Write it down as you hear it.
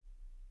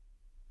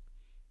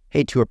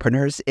Hey,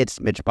 Tourpreneurs,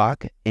 it's Mitch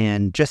Bach,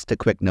 and just a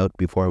quick note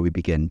before we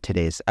begin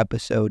today's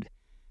episode.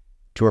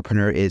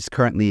 Tourpreneur is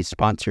currently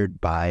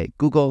sponsored by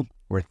Google.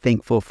 We're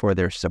thankful for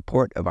their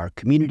support of our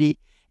community,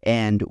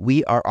 and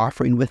we are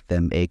offering with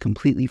them a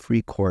completely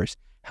free course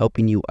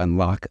helping you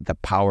unlock the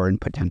power and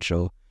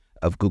potential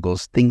of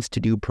Google's Things to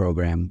Do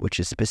program, which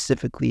is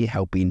specifically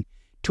helping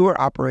tour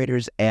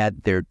operators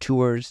add their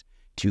tours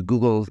to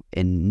Google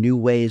in new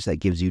ways that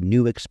gives you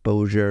new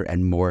exposure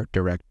and more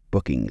direct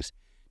bookings.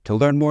 To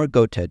learn more,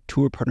 go to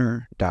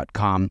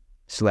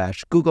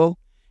tourpreneur.com/Google.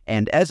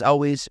 And as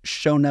always,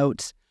 show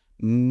notes,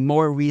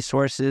 more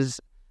resources,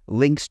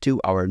 links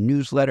to our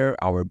newsletter,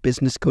 our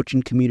business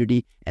coaching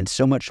community, and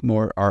so much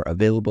more are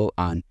available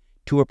on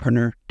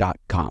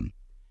tourpreneur.com.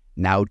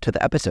 Now to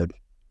the episode.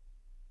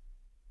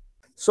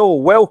 So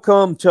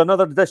welcome to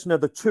another edition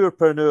of the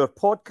Tourpreneur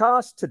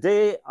podcast.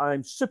 Today,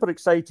 I'm super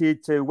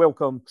excited to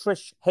welcome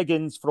Trish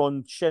Higgins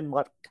from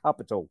Shenmark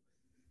Capital.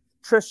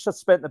 Trish has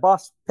spent the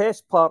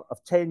best part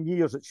of 10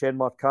 years at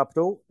Shenmark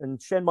Capital, and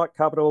Shenmark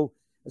Capital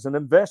is an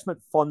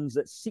investment fund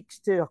that seeks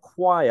to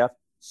acquire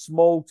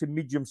small to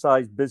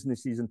medium-sized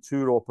businesses and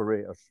tour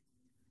operators.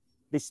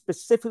 They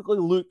specifically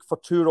look for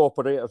tour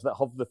operators that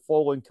have the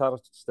following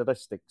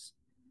characteristics: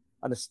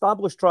 an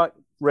established track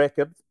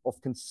record of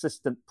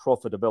consistent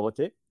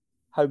profitability.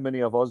 How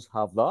many of us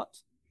have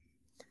that?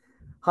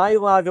 High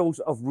levels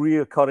of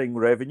recurring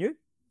revenue.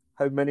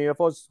 How many of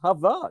us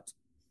have that?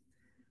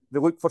 They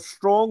look for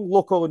strong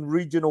local and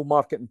regional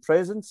marketing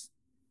presence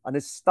and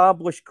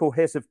established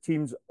cohesive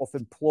teams of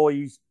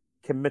employees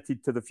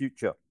committed to the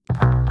future.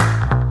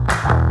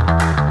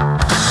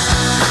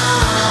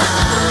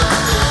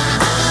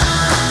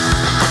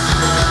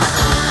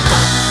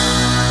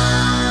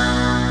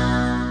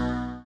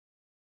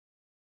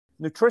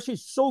 Now, Trish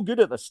is so good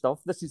at this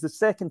stuff. This is the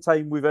second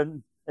time we've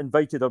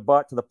invited her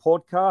back to the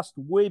podcast.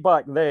 Way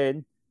back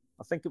then,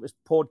 I think it was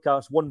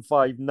podcast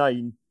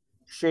 159,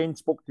 Shane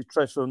spoke to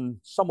Trish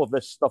on some of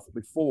this stuff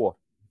before.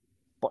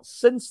 But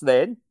since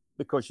then,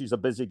 because she's a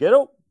busy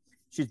girl,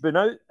 she's been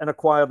out and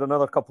acquired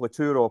another couple of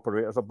tour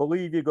operators. I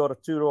believe you got a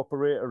tour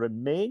operator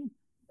in Maine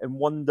and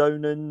one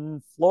down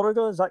in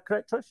Florida. Is that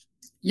correct, Trish?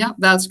 Yeah,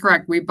 that's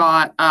correct. We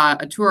bought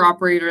a tour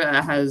operator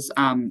that has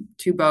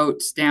two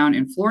boats down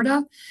in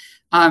Florida.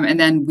 And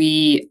then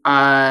we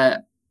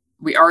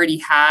already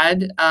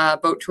had a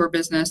boat tour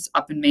business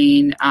up in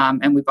Maine,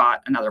 and we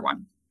bought another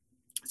one.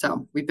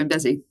 So we've been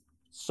busy.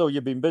 So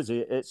you've been busy.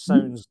 It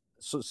sounds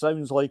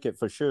like it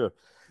for sure.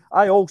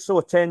 I also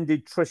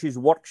attended Trish's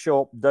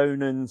workshop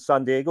down in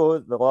San Diego,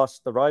 the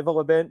last Arrival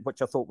event,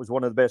 which I thought was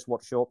one of the best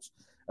workshops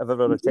I've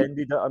ever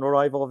attended at an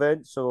Arrival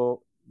event.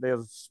 So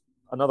there's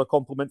another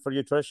compliment for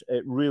you, Trish.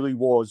 It really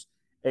was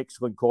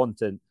excellent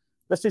content.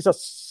 This is a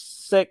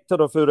sector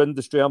of our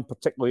industry I'm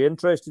particularly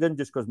interested in,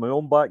 just because my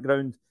own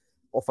background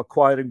of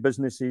acquiring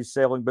businesses,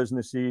 selling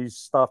businesses,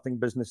 starting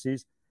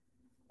businesses.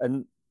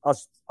 And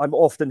as I'm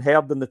often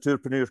heard in the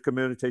tourpreneur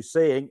community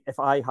saying, if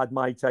I had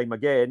my time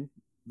again,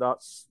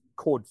 that's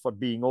code for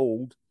being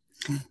old,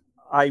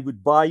 I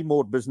would buy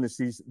more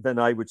businesses than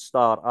I would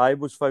start. I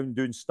was found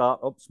doing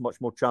startups much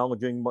more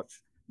challenging,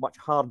 much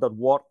harder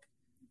work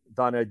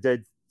than I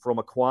did from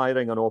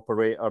acquiring an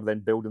operator, then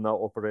building that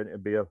operator to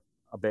be a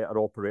better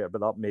operator.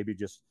 But that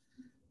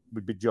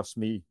would be just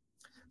me.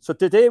 So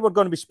today we're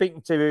going to be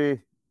speaking to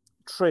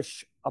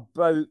Trish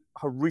about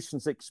her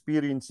recent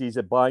experiences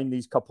of buying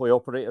these couple of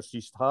operators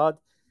she's had.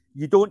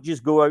 You don't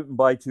just go out and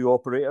buy two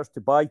operators.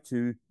 To buy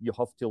two, you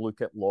have to look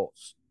at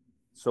lots.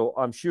 So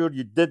I'm sure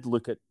you did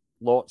look at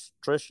lots,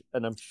 Trish,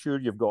 and I'm sure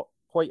you've got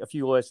quite a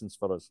few lessons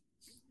for us.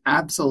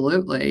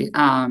 Absolutely.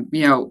 So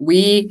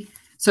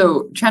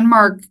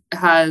Shenmark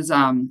has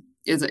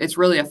it's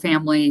really a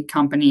family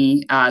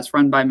company. It's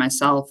run by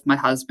myself, my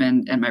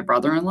husband, and my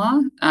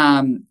brother-in-law.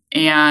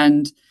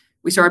 And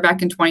we started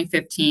back in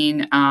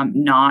 2015,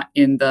 not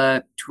in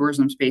the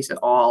tourism space at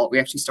all. We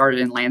actually started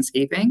in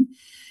landscaping.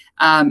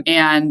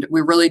 And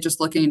we're really just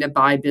looking to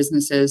buy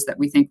businesses that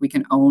we think we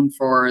can own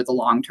for the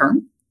long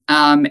term.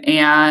 We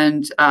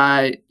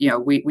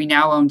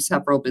now own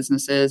several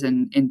businesses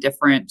in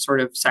different sort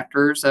of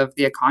sectors of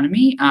the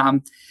economy.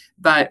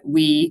 But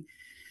we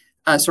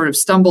sort of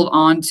stumbled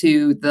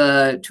onto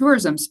the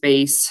tourism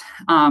space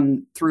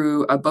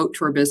through a boat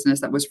tour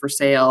business that was for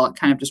sale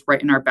kind of just right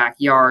in our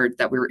backyard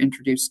that we were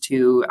introduced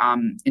to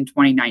in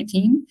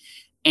 2019.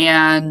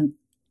 And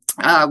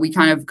we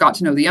kind of got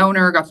to know the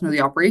owner, got to know the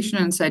operation,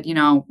 and said,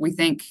 we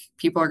think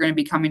people are going to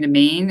be coming to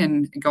Maine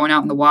and going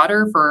out in the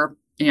water for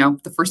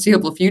the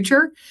foreseeable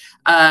future,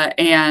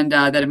 and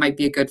that it might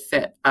be a good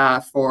fit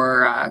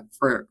for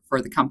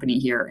the company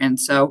here. And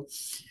so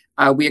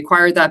we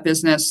acquired that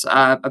business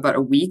about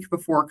a week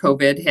before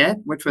COVID hit,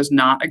 which was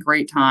not a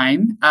great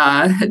time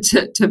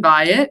to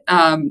buy it.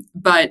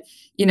 But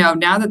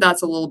now that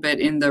that's a little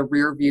bit in the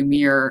rearview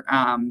mirror,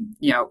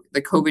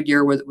 the COVID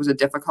year was a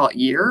difficult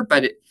year,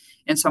 but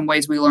in some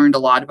ways we learned a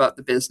lot about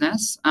the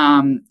business.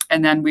 And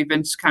then we've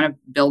been kind of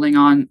building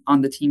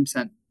on the team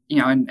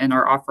and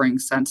our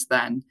offerings since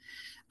then.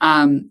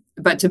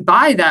 But to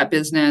buy that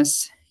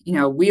business,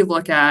 we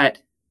look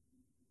at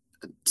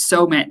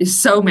so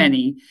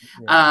many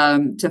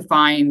to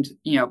find,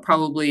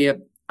 probably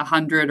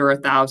 100 or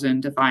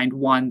 1,000 to find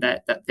one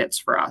that fits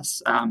for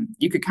us.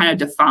 You could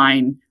kind of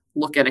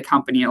look at a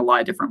company in a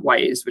lot of different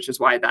ways, which is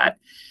why that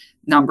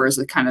number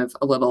is kind of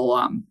a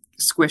little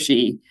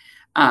squishy.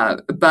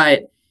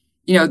 But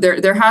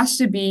there has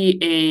to be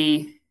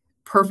a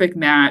perfect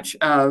match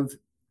of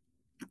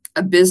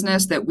a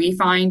business that we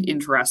find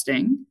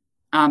interesting.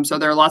 So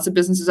there are lots of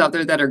businesses out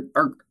there that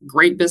are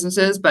great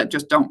businesses, but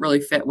just don't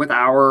really fit with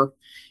our,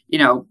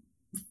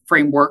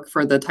 framework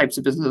for the types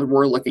of businesses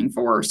we're looking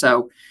for.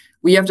 So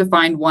we have to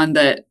find one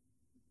that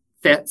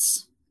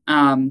fits.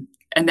 And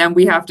then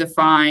we have to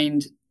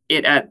find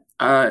it at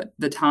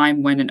the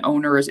time when an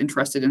owner is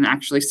interested in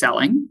actually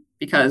selling,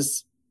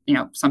 because,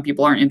 some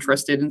people aren't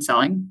interested in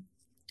selling.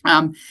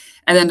 And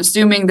then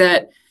assuming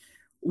that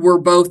we're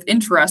both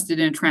interested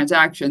in a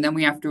transaction, then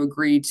we have to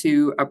agree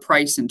to a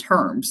price and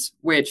terms,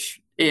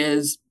 which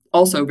is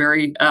also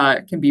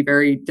can be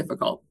very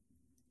difficult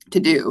to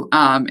do.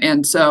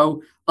 And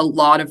so a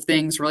lot of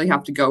things really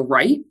have to go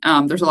right.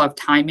 There's a lot of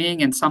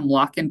timing and some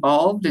luck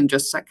involved, and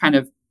just kind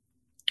of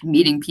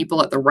meeting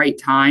people at the right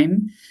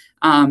time.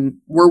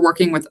 We're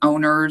working with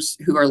owners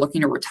who are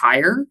looking to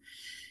retire.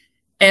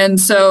 And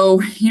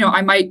so,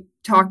 I might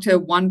talk to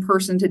one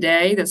person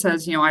today that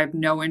says, I have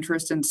no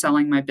interest in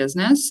selling my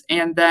business.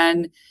 And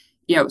then,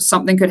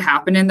 something could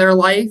happen in their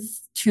life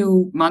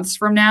 2 months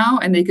from now,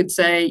 and they could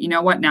say, you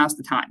know what, now's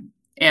the time.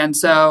 And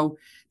so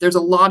there's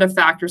a lot of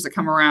factors that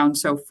come around.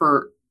 So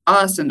for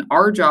us, and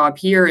our job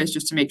here is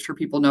just to make sure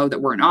people know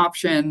that we're an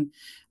option,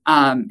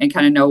 and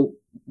kind of know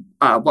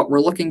what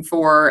we're looking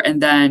for,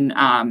 and then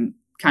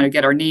kind of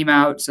get our name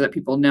out so that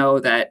people know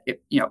that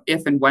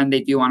if and when they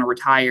do want to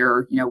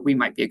retire, we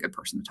might be a good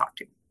person to talk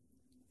to.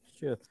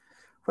 Sure.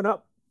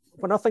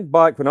 When I think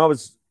back, when I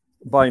was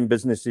buying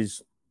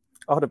businesses,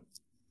 I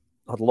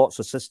had lots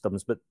of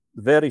systems, but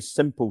the very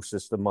simple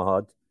system I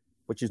had,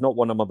 which is not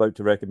one I'm about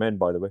to recommend,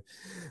 by the way,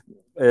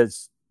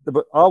 is I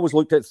always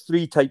looked at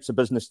 3 types of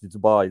businesses to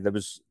buy. There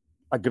was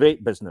a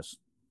great business,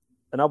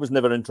 and I was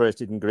never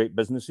interested in great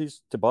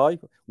businesses to buy.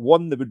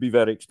 1, they would be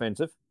very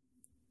expensive,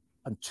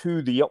 and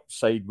 2, the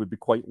upside would be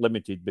quite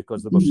limited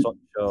because they were such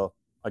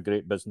a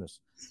great business.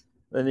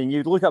 And then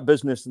you'd look at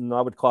business, and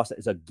I would class it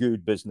as a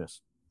good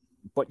business,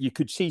 but you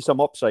could see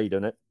some upside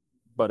in it,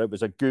 but it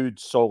was a good,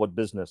 solid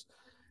business.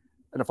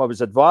 And if I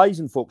was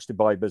advising folks to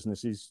buy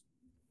businesses,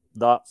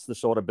 that's the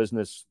sort of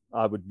business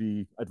I would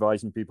be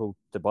advising people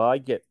to buy.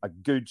 Get a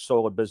good,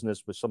 solid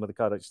business with some of the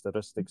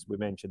characteristics we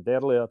mentioned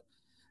earlier.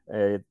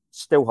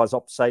 Still has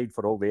upside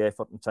for all the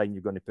effort and time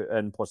you're going to put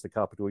in, plus the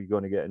capital you're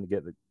going to get in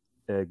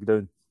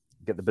to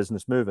get the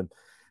business moving.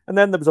 And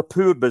then there was a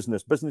poor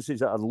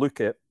businesses that I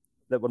look at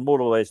that were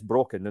more or less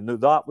broken. And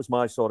that was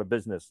my sort of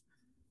business.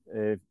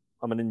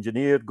 I'm an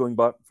engineer going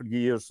back for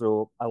years,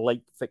 so I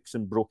like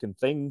fixing broken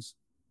things.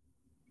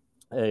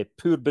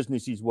 Poor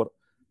businesses were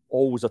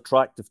always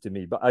attractive to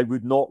me, but I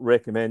would not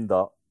recommend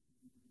that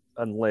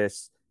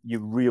unless you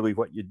really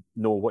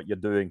know what you're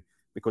doing,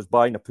 because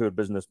buying a poor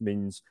business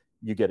means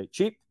you get it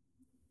cheap,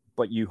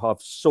 but you have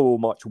so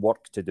much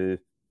work to do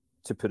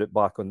to put it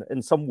back on.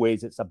 In some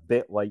ways, it's a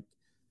bit like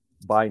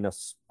buying a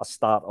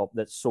startup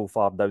that's so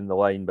far down the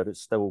line, but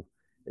it's still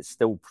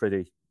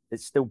pretty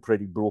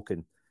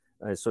broken.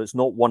 So it's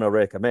not one I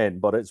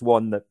recommend, but it's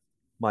one that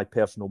my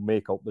personal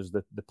makeup is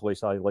the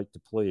place I like to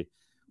play.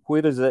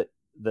 Where is it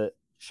that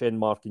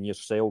Shenmark and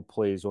yourself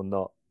plays on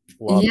that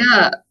ladder?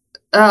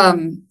 Yeah,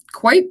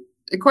 quite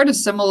a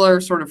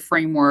similar sort of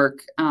framework.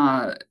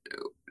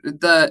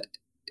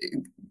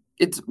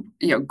 It's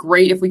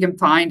great if we can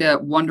find a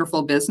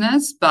wonderful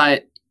business,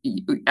 but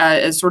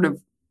as sort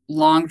of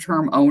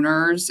long-term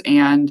owners,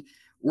 and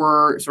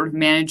we're sort of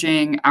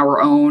managing our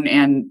own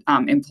and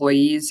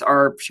employees,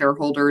 our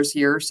shareholders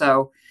here.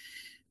 So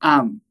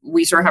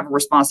we sort of have a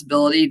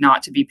responsibility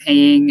not to be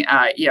paying,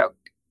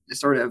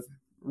 sort of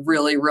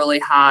really, really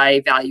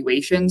high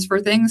valuations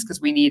for things,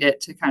 because we need it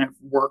to kind of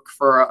work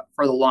for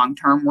the long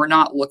term. We're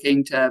not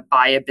looking to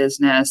buy a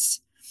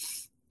business,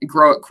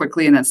 grow it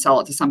quickly, and then sell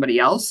it to somebody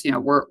else.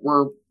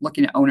 We're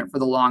looking to own it for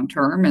the long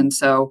term. And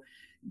so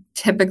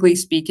typically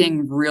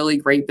speaking, really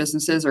great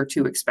businesses are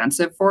too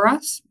expensive for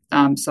us,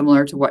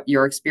 similar to what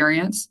your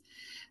experience.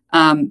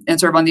 And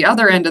sort of on the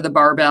other end of the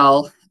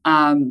barbell,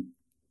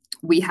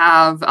 we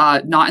have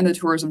not in the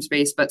tourism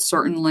space, but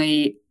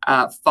certainly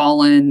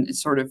fallen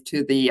sort of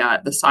to the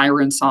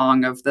siren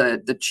song of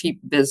the cheap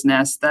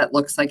business that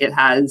looks like it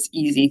has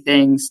easy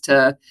things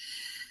to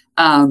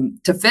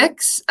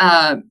fix.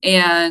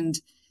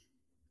 And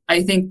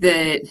I think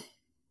that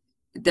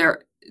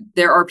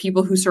there are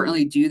people who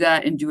certainly do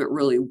that and do it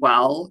really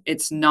well.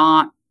 It's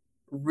not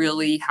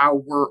really how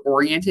we're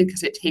oriented,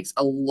 because it takes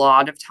a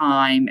lot of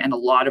time and a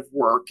lot of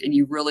work, and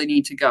you really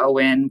need to go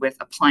in with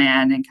a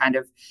plan and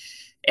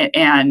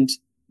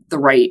the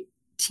right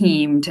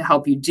team to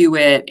help you do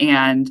it.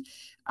 And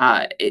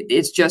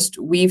it's just,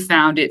 we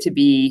found it to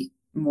be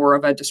more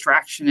of a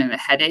distraction and a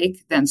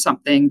headache than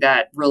something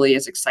that really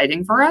is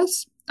exciting for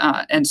us.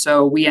 And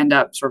so we end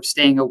up sort of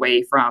staying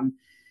away from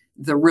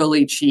the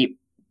really cheap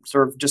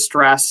sort of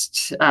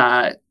distressed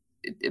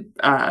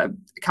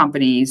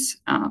companies.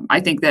 I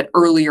think that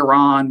earlier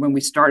on when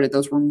we started,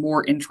 those were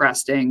more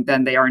interesting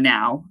than they are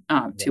now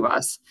to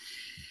us.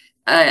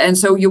 And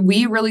so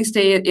we really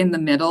stay in the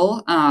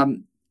middle.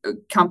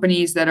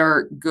 Companies that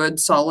are good,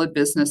 solid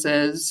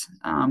businesses,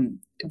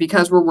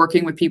 because we're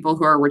working with people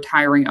who are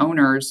retiring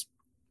owners,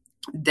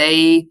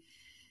 they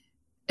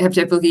have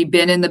typically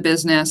been in the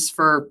business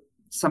for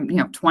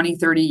 20,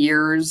 30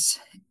 years.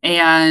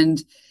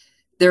 And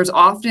there's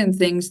often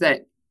things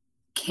that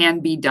can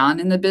be done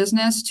in the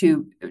business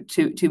to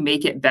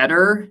make it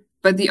better,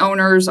 but the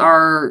owners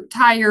are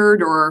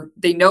tired, or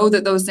they know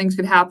that those things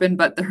could happen,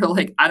 but they're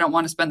like, I don't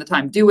want to spend the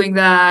time doing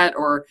that,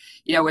 or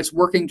it's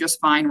working just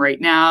fine right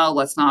now,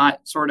 let's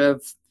not sort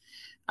of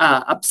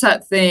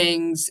upset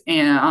things,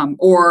 and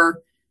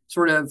or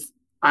sort of,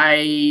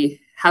 I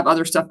have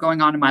other stuff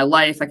going on in my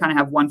life, I kind of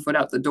have one foot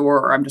out the door,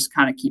 or I'm just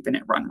kind of keeping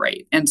it run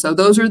right. And so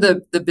those are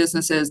the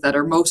businesses that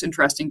are most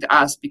interesting to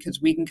us,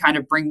 because we can kind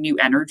of bring new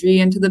energy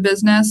into the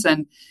business.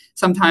 And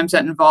sometimes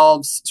that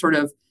involves sort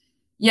of,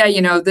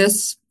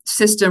 this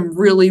system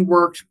really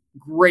worked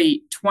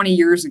great 20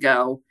 years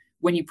ago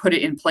when you put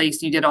it in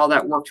place, and you did all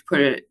that work to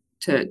put it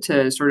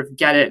to sort of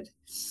get it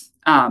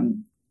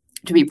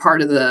to be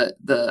part of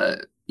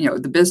the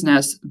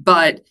business.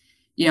 But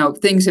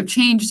things have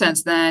changed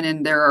since then,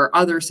 and there are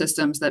other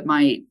systems that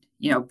might,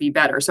 be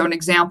better. So an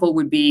example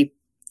would be,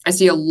 I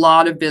see a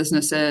lot of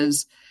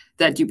businesses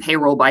that do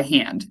payroll by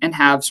hand and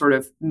have sort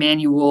of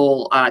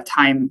manual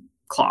time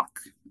clock,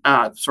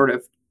 sort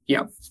of,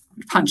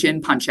 punch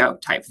in, punch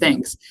out type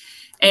things.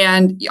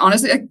 And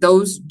honestly,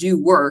 those do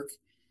work.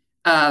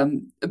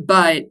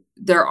 But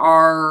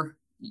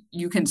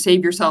you can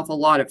save yourself a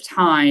lot of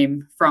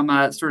time from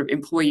a sort of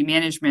employee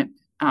management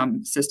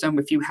system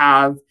if you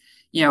have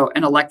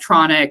an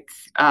electronic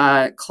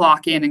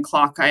clock in and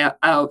clock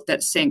out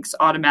that syncs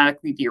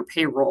automatically to your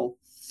payroll.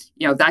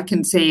 That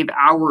can save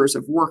hours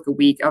of work a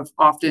week of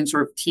often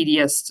sort of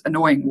tedious,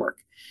 annoying work.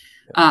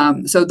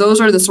 So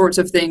those are the sorts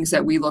of things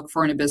that we look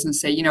for in a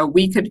business. Say,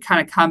 we could kind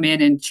of come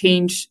in and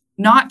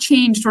not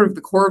change sort of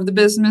the core of the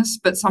business,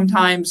 but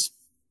sometimes,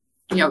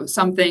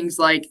 some things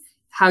like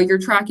how you're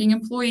tracking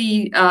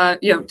employee,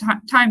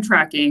 time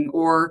tracking,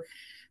 or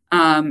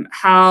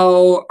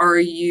how are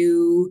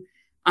you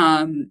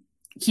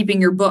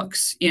keeping your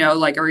books,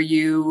 are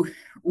you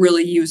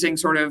really using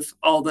sort of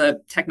all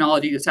the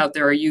technology that's out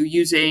there? Are you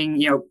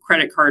using,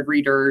 credit card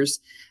readers?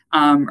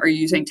 Are you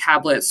using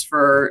tablets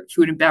for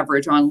food and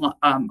beverage on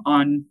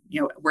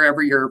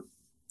wherever your,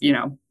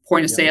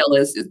 point of sale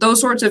is? Those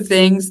sorts of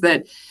things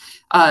that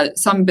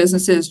some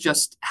businesses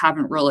just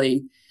haven't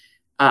really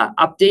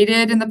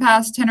updated in the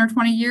past 10 or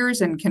 20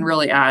 years, and can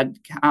really add,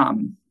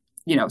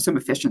 some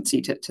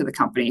efficiency to the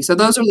company. So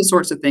those are the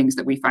sorts of things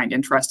that we find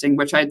interesting,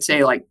 which I'd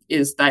say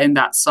is that in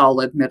that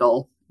solid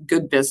middle,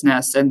 good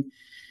business. And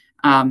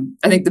I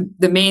think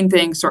the main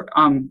thing,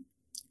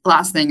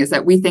 last thing, is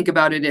that we think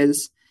about it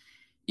is,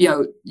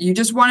 you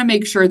just want to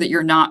make sure that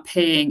you're not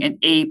paying an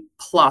A+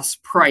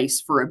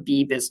 price for a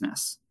B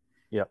business.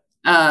 Yeah.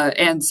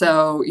 And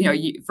so,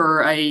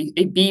 for a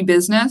B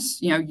business,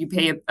 you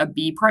pay a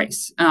B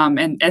price.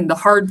 And the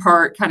hard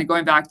part, kind of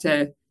going back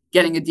to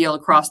getting a deal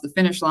across the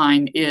finish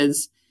line,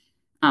 is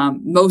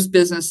most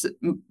business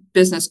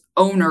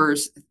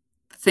owners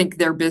think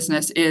their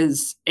business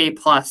is A+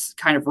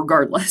 kind of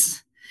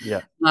regardless.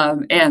 Yeah.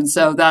 And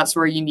so that's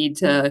where you need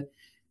to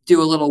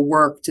do a little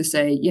work to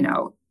say,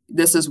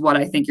 this is what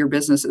I think your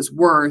business is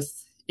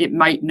worth. It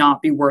might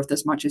not be worth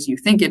as much as you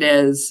think it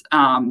is.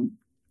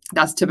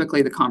 That's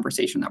typically the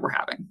conversation that we're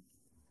having.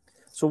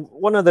 So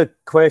one of the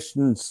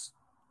questions,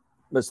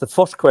 it's the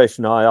first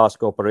question I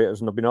ask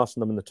operators, and I've been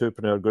asking them in the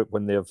Twopreneur group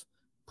when they've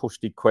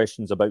posted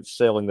questions about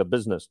selling their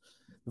business.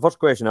 The first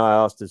question I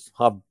asked is,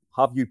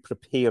 have you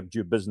prepared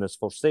your business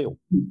for sale?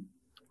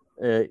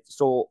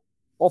 So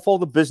of all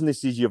the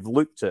businesses you've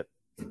looked at,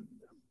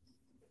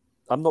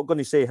 I'm not going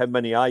to say how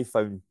many I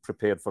found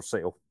prepared for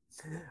sale.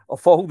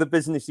 Of all the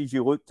businesses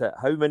you looked at,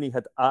 how many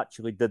had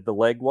actually did the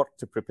legwork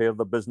to prepare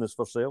the business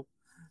for sale?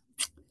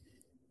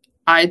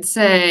 I'd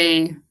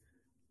say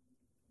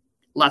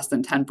less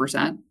than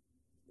 10%,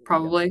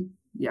 probably.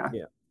 Yeah.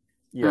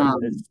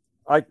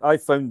 I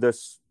found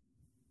this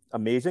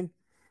amazing.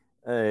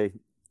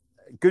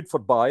 Good for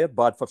buyer,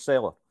 bad for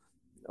seller.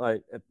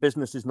 If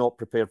business is not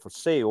prepared for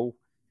sale,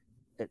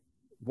 it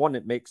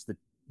makes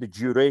the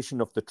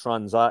duration of the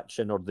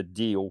transaction or the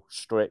deal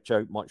stretch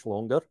out much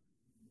longer,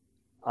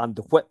 and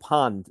the whip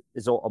hand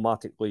is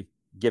automatically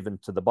given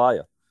to the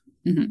buyer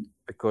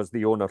because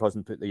the owner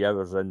hasn't put the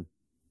hours in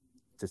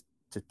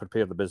to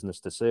prepare the business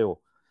to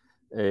sell.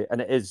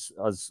 And it is,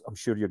 as I'm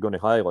sure you're going to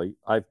highlight,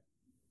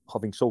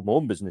 having sold my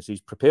own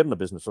businesses, preparing a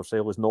business for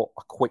sale is not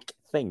a quick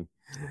thing.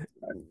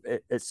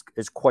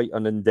 It's quite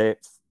an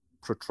in-depth,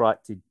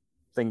 protracted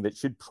thing that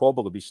should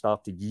probably be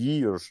started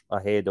years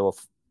ahead of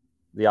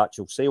the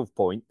actual sale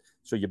point.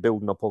 So you're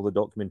building up all the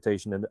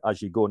documentation, and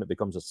as you go, and it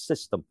becomes a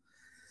system.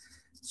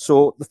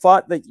 So the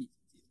fact that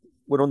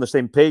we're on the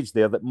same page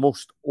there, that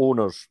most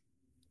owners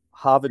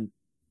haven't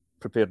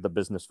prepared the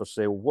business for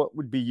sale, what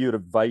would be your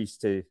advice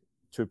to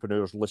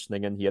entrepreneurs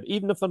listening in here,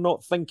 even if they're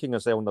not thinking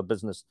of selling their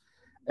business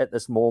at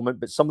this moment,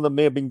 but some of them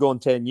may have been going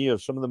 10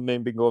 years, some of them may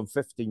have been going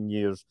 15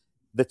 years.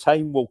 The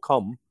time will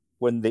come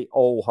when they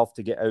all have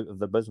to get out of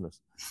the business.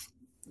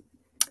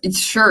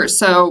 Sure.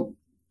 So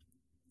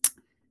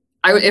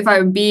if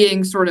I'm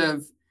being sort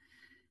of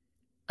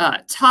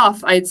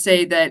tough, I'd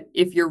say that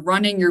if you're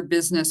running your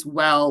business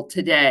well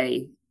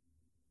today,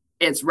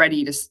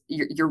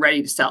 you're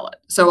ready to sell it.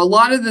 So a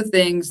lot of the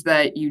things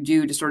that you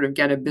do to sort of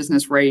get a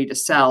business ready to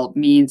sell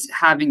means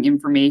having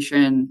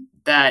information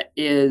that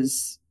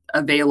is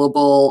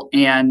available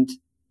and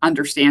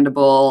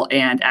understandable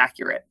and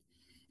accurate.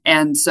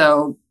 And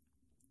so,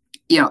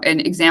 an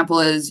example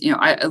is,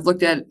 I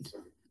looked at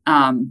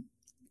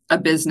a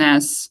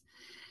business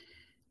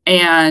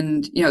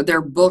and,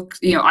 their books,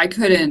 I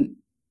couldn't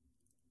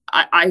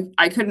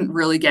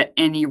really get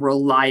any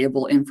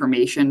reliable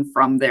information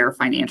from their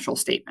financial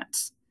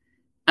statements.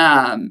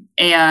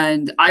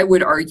 And I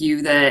would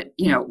argue that,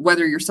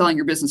 whether you're selling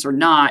your business or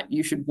not,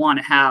 you should want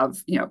to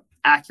have,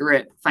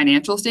 accurate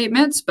financial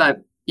statements,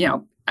 but,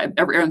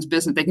 everyone's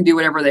business, they can do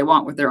whatever they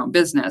want with their own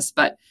business.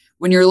 But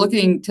when you're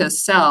looking to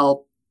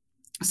sell,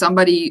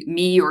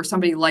 me or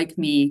somebody like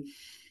me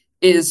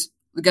is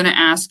going to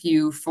ask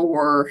you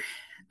for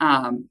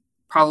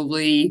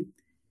probably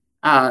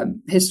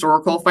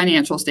historical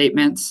financial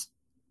statements,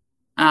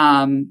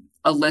 a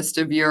list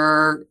of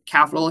your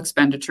capital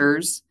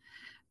expenditures,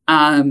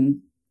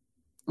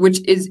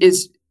 which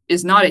is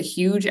not a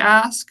huge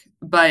ask,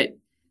 but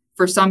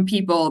for some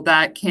people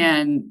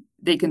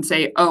they can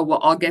say, oh, well,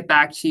 I'll get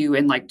back to you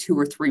in like 2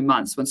 or 3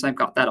 months once I've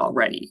got that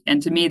already.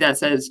 And to me, that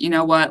says, you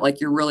know what,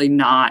 like you're really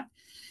not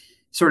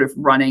sort of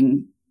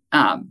running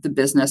the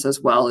business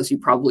as well as you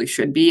probably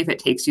should be if it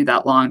takes you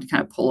that long to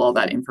kind of pull all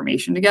that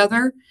information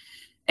together.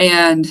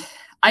 And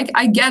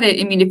I get it.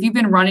 I mean, if you've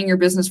been running your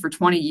business for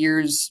 20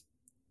 years,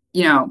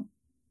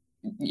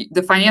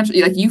 the financial,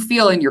 like you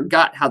feel in your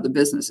gut how the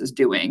business is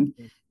doing.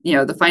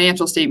 The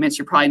financial statements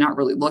you're probably not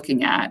really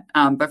looking at.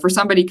 But for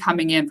somebody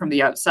coming in from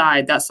the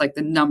outside, that's like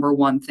the number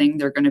one thing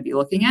they're going to be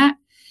looking at.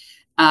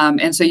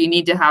 And so you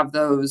need to have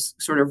those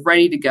sort of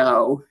ready to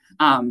go.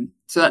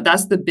 So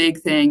that's the big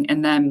thing.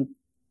 And then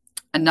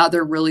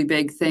another really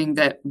big thing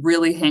that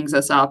really hangs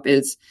us up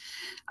is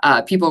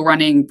people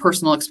running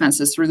personal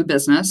expenses through the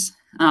business,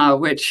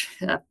 which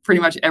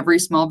pretty much every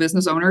small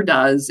business owner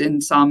does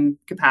in some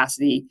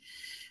capacity,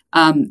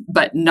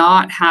 but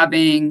not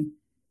having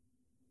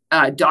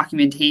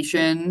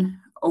documentation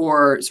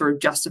or sort of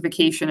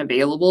justification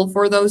available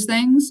for those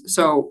things.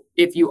 So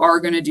if you are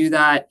going to do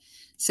that,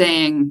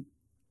 saying,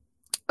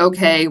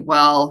 okay,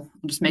 well,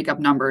 I'll just make up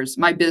numbers.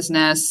 My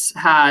business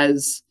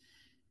has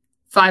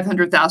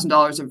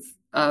 $500,000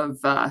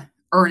 of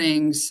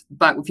earnings,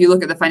 but if you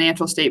look at the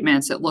financial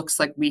statements, it looks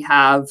like we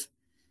have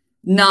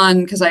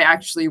none because I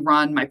actually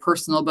run my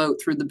personal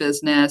boat through the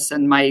business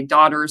and my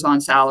daughter's on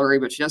salary,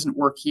 but she doesn't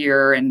work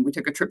here. And we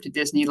took a trip to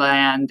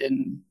Disneyland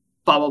and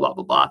blah, blah, blah,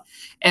 blah, blah.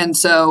 And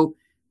so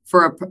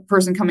for a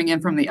person coming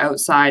in from the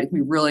outside, it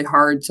can be really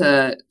hard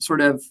to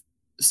sort of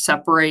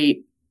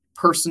separate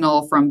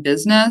personal from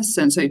business.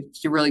 And so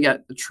you really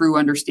get the true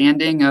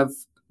understanding of,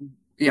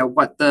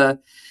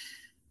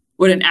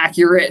 what an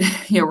accurate,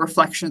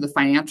 reflection of the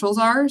financials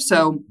are.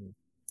 So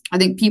I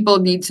think people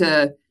need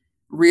to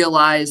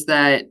realize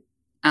that,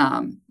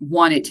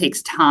 one, it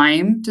takes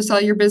time to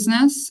sell your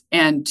business.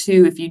 And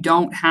two, if you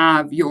don't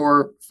have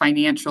your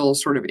financials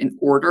sort of in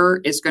order,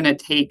 it's going to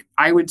take,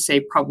 I would say,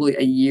 probably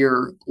a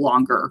year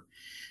longer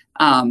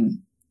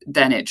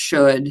than it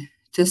should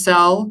to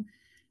sell.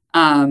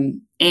 And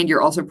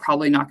you're also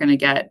probably not going to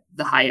get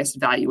the highest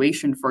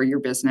valuation for your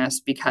business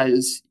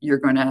because you're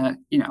going to,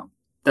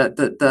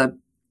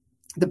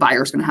 the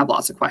buyer's going to have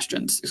lots of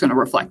questions. It's going to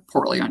reflect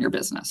poorly on your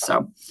business.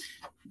 So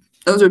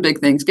those are big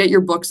things. Get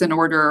your books in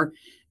order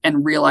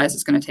and realize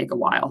it's going to take a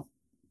while.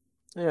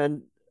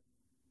 And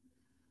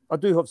I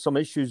do have some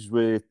issues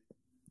with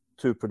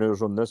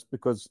entrepreneurs on this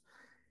because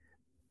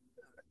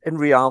in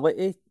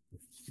reality,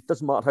 it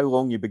doesn't matter how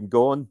long you've been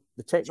gone.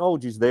 The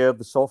technology's there,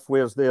 the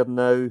software's there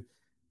now,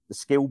 the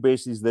skill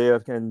base is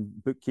there,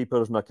 and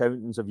bookkeepers and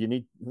accountants, if you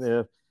need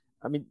there.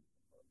 I mean,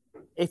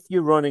 if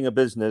you're running a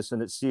business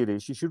and it's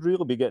serious, you should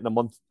really be getting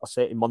a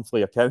set of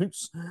monthly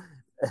accounts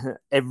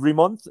every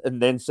month,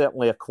 and then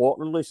certainly a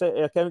quarterly set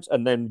of accounts,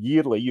 and then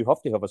yearly you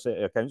have to have a set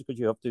of accounts because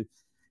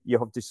you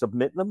have to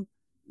submit them.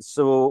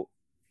 So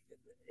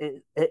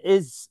it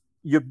is,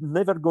 you're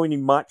never going to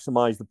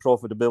maximize the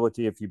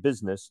profitability of your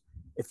business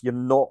if you're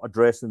not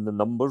addressing the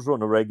numbers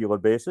on a regular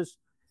basis.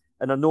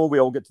 And I know we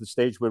all get to the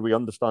stage where we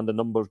understand the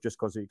numbers just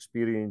because of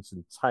experience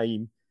and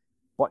time.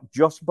 But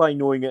just by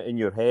knowing it in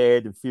your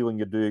head and feeling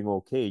you're doing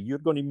okay, you're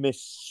going to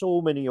miss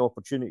so many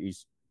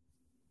opportunities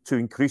to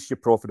increase your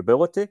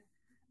profitability.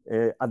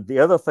 And the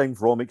other thing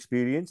from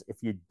experience,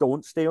 if you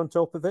don't stay on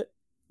top of it,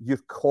 your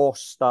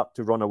costs start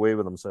to run away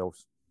with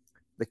themselves.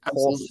 The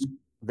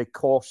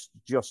costs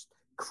just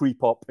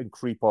creep up,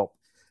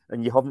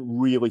 and you haven't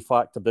really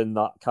factored in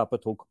that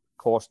capital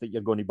cost that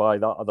you're going to buy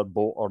that other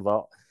boat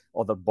or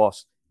or their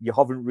boss, you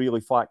haven't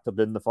really factored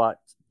in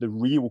the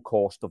real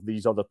cost of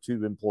these other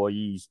two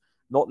employees,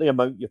 not the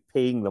amount you're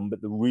paying them,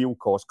 but the real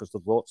cost, because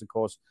there's lots of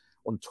costs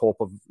on top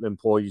of the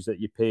employees that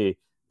you pay,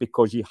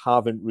 because you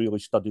haven't really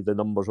studied the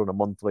numbers on a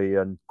monthly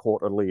and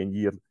quarterly and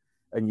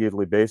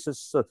yearly basis.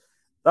 So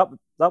that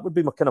would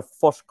be my kind of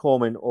first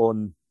comment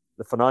on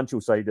the financial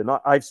side. And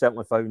I've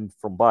certainly found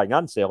from buying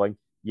and selling,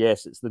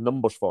 yes, it's the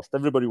numbers first.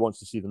 Everybody wants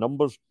to see the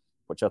numbers,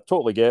 which I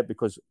totally get,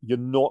 because you're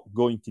not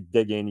going to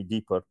dig any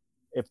deeper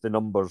if they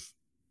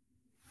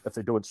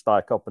don't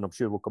stack up. And I'm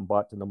sure we'll come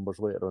back to numbers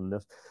later on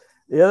this.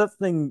 The other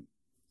thing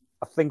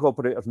I think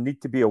operators need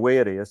to be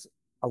aware is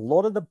a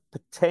lot of the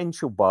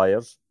potential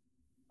buyers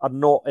are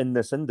not in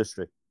this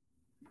industry.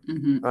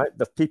 Mm-hmm. Right?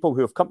 There's people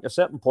who have come to a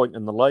certain point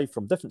in their life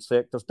from different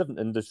sectors, different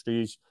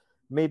industries,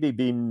 maybe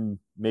been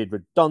made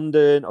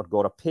redundant or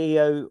got a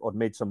payout or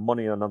made some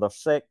money in another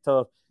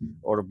sector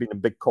or have been in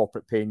big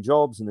corporate paying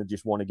jobs and they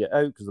just want to get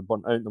out because they're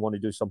burnt out and they want to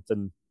do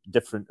something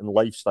different in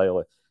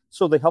lifestyle.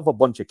 So they have a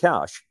bunch of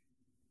cash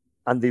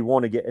and they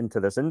want to get into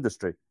this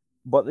industry,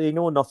 but they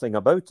know nothing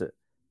about it.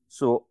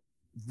 So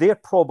they're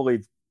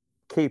probably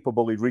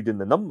capable of reading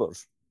the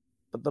numbers,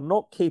 but they're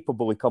not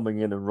capable of coming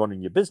in and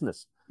running your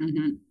business.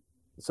 Mm-hmm.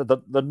 So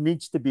there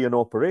needs to be an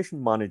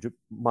operation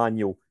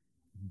manual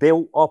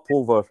built up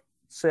over,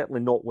 certainly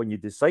not when you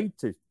decide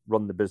to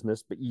run the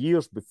business, but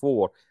years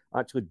before,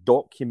 actually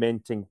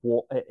documenting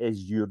what it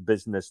is your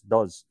business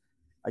does.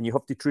 And you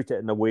have to treat it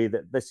in a way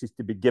that this is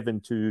to be given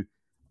to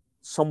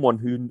someone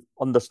who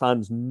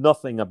understands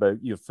nothing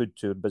about your food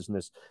tour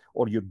business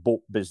or your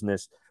boat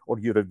business or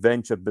your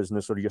adventure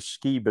business or your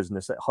ski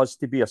business. It has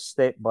to be a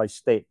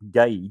step-by-step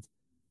guide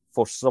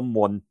for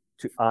someone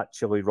to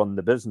actually run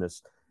the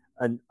business.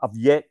 And I've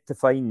yet to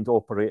find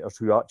operators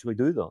who actually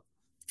do that.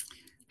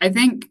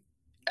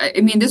 I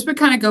mean, this would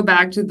kind of go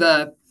back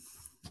to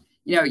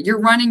you're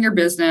running your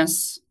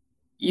business.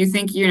 You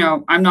think,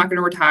 I'm not going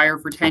to retire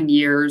for 10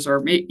 years or,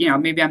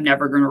 maybe I'm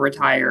never going to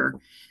retire.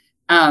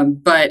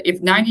 But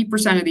if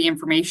 90% of the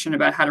information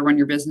about how to run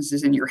your business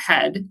is in your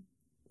head,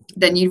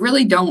 then you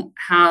really don't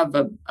have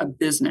a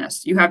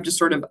business. You have just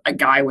sort of a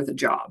guy with a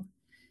job.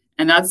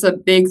 And that's a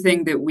big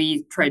thing that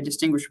we try to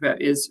distinguish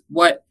about is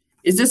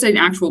is this an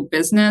actual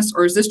business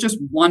or is this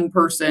just one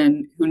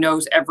person who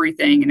knows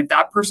everything? And if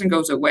that person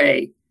goes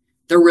away,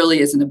 there really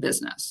isn't a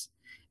business.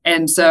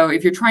 And so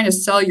if you're trying to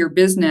sell your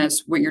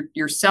business, what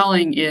you're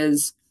selling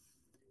is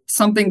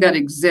something that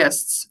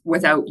exists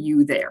without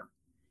you there.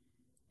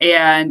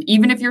 And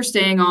even if you're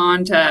staying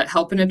on to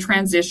help in a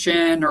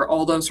transition or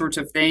all those sorts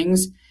of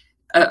things,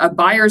 a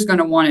buyer is going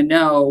to want to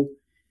know,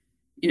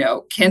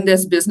 can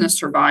this business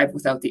survive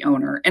without the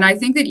owner? And I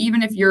think that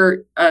even if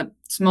you're a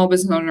small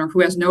business owner who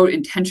has no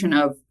intention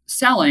of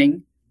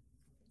selling,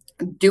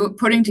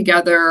 putting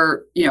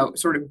together,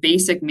 sort of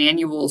basic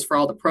manuals for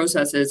all the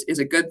processes is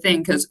a good thing,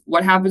 because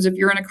what happens if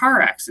you're in a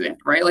car accident,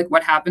 right? Like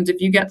what happens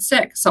if you get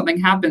sick? Something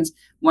happens,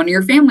 one of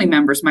your family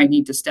members might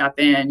need to step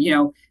in,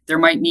 there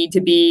might need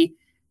to be,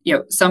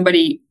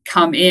 somebody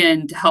come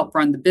in to help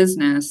run the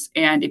business.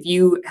 And if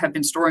you have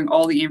been storing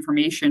all the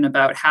information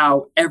about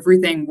how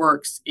everything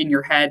works in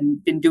your head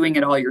and been doing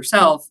it all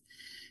yourself,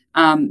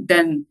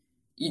 then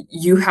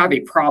you have a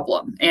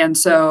problem. And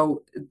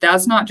so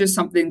that's not just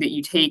something that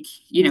you take,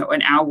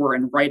 an hour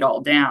and write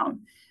all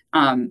down.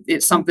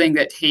 It's something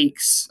that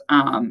takes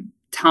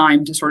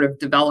time to sort of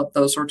develop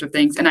those sorts of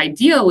things. And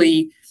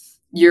ideally,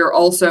 you're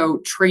also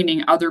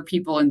training other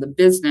people in the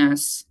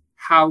business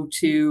how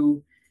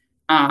to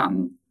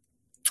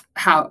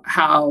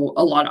how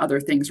a lot of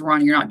other things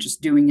run. You're not just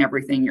doing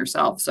everything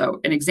yourself. So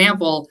an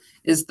example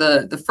is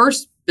the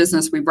first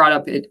business we brought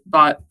up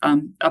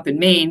in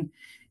Maine.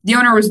 The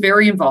owner was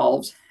very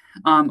involved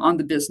on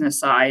the business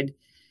side,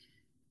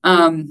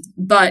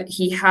 but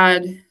he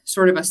had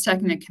sort of a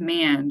second in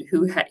command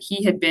who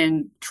he had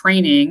been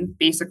training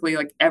basically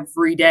like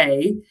every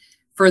day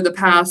for the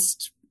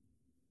past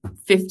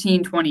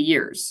 15, 20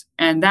 years.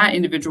 And that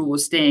individual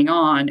was staying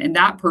on, and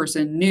that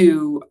person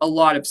knew a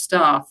lot of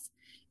stuff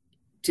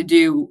to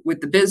do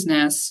with the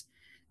business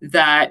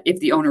that if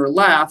the owner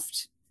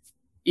left,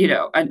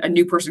 a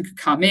new person could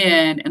come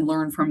in and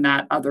learn from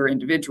that other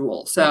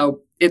individual.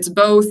 So it's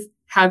both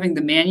having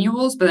the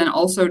manuals, but then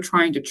also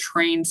trying to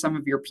train some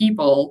of your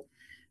people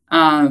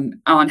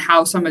on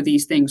how some of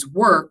these things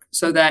work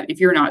so that if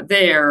you're not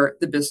there,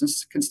 the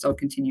business can still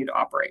continue to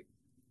operate.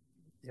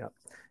 Yeah.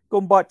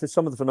 Going back to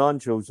some of the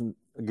financials, and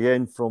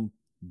again, from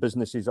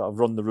businesses that I've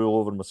run the rule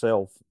over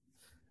myself,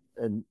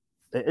 and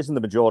it isn't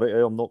the majority,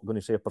 I'm not going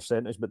to say a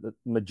percentage, but the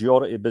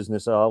majority of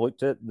business I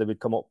looked at, they would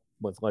come up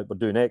with, like, we're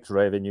doing X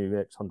revenue,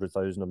 X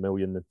 100,000, a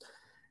million,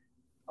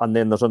 and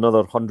then there's another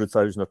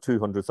 100,000 or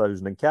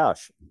 200,000 in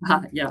cash.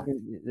 Yeah.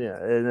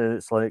 Yeah. And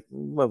it's like,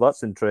 well,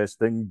 that's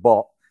interesting,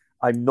 but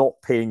I'm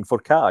not paying for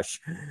cash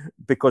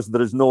because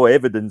there is no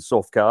evidence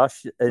of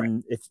cash.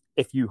 And right.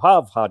 if you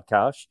have had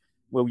cash,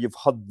 well, you've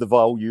had the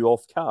value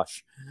of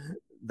cash.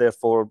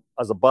 Therefore,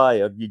 as a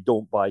buyer, you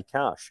don't buy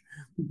cash.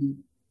 Mm-hmm.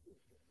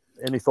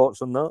 Any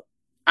thoughts on that?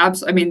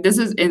 absolutely. I mean, this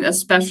is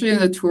especially in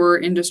the tour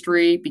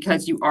industry,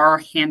 because you are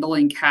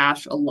handling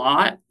cash a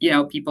lot,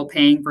 people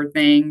paying for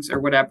things or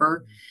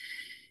whatever.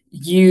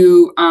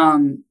 You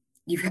come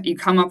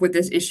up with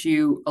this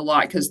issue a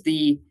lot because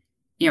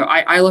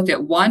I looked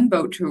at one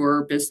boat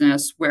tour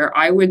business where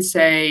I would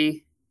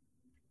say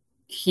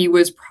he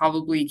was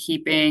probably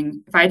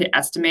keeping, if I had to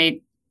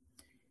estimate,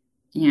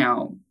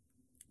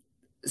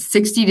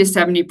 60 to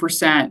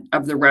 70%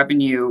 of the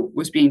revenue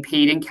was being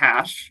paid in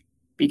cash,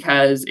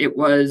 because it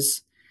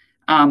was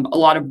a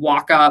lot of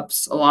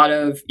walk-ups, a lot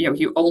of,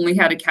 he only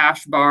had a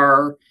cash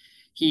bar.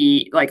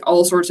 He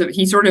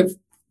sort of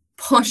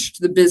pushed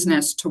the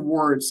business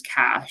towards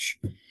cash,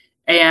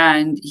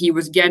 and he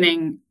was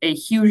getting a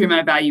huge amount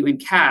of value in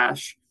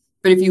cash.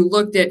 But if you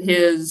looked at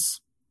his,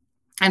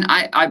 and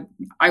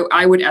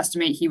I would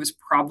estimate he was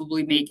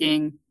probably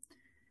making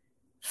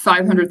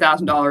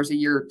 $500,000 a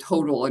year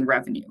total in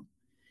revenue,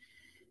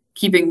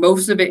 keeping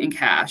most of it in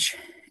cash.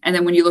 And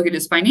then when you look at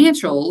his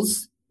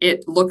financials,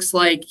 it looks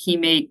like he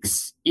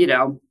makes,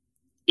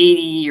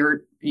 80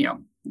 or,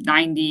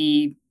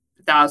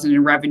 90,000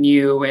 in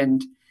revenue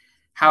and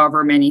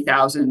however many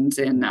thousands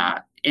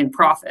in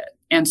profit.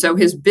 And so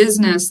his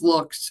business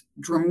looks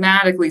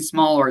dramatically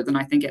smaller than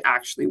I think it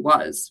actually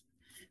was.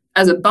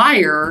 As a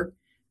buyer,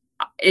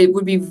 it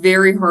would be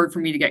very hard for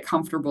me to get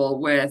comfortable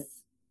with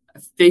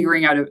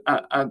figuring out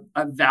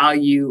a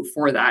value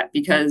for that,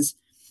 because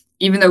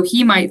even though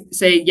he might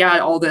say, yeah,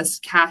 all this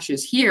cash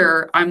is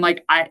here, I'm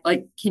like,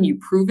 can you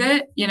prove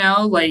it?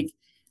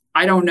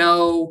 I don't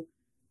know.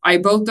 I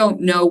both don't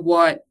know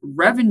what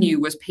revenue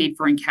was paid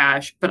for in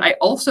cash, but I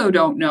also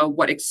don't know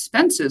what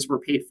expenses were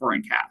paid for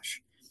in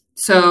cash.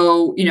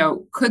 So,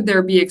 could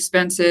there be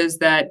expenses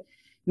that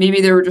maybe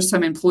there were just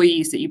some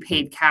employees that you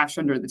paid cash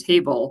under the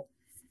table?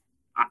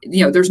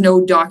 There's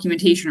no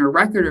documentation or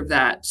record of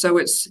that. So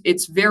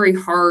it's very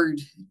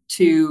hard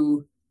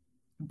to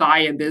buy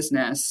a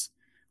business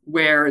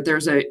where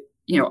there's a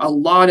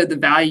lot of the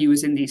value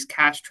is in these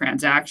cash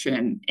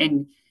transaction,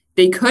 and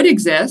they could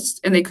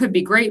exist and they could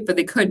be great, but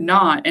they could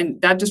not. And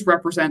that just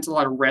represents a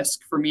lot of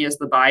risk for me as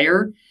the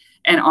buyer.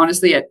 And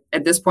honestly,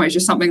 at this point, it's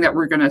just something that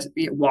we're going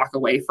to walk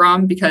away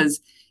from,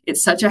 because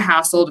it's such a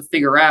hassle to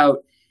figure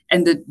out.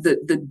 And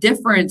the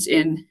difference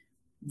in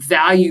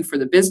value for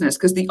the business,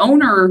 because the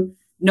owner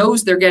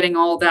knows they're getting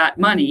all that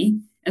money.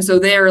 And so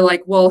they're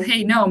like, well,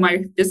 hey, no,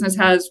 my business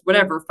has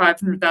whatever,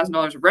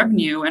 $500,000 of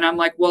revenue. And I'm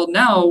like, well,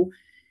 no,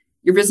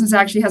 your business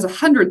actually has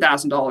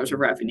 $100,000 of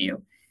revenue.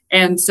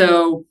 And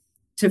so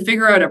to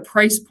figure out a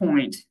price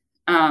point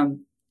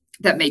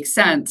that makes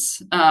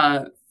sense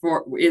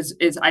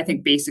is I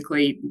think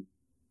basically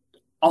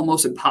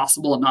almost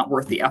impossible and not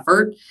worth the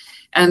effort.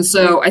 And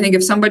so I think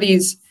if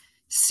somebody's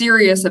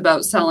serious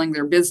about selling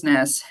their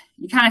business,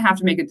 you kind of have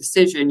to make a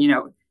decision.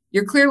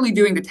 You're clearly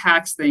doing the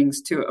tax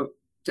things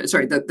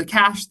the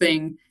cash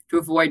thing to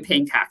avoid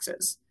paying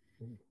taxes.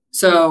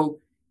 So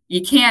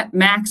you can't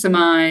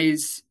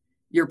maximize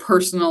your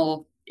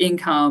personal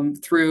income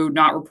through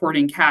not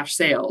reporting cash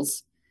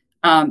sales,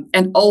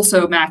 and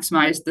also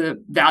maximize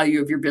the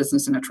value of your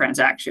business in a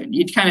transaction.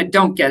 You kind of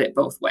don't get it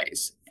both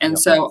ways. And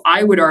so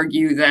I would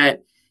argue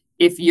that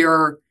if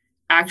you're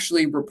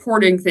actually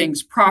reporting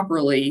things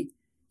properly,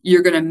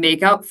 you're going to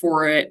make up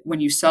for it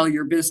when you sell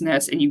your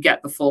business and you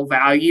get the full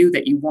value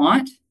that you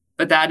want.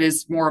 But that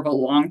is more of a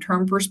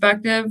long-term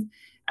perspective.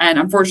 And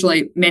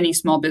unfortunately, many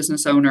small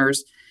business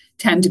owners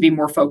tend to be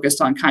more focused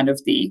on kind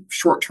of the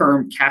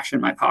short-term cash in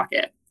my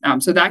pocket.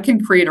 So that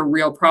can create a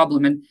real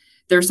problem. And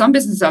there are some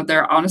businesses out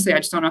there, honestly, I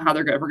just don't know how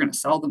they're ever going to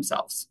sell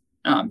themselves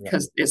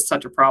because it's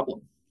such a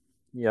problem.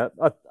 Yeah,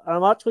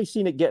 I'm actually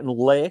seeing it getting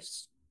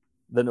less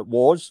than it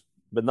was,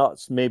 but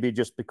that's maybe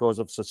just because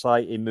of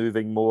society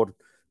moving more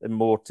and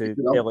more to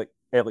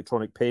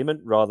electronic payment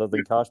rather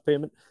than cash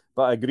payment.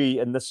 But I agree,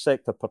 in this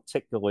sector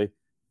particularly,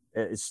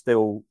 it is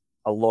still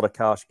a lot of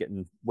cash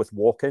getting with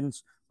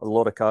walk-ins, a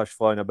lot of cash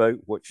flying about,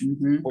 which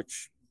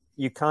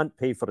you can't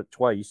pay for it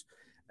twice.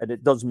 And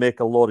it does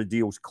make a lot of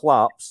deals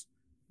collapse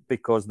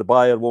because the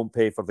buyer won't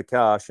pay for the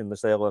cash and the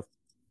seller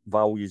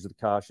values the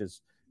cash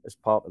as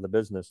part of the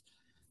business.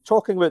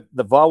 Talking about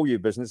the value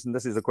business, and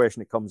this is a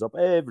question that comes up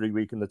every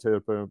week in the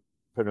Tourpreneur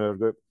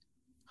Group,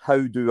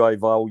 how do I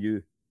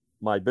value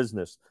my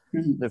business?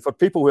 Now, for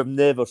people who have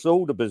never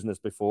sold a business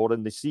before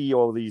and they see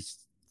all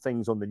these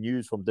things on the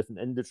news from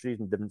different industries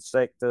and different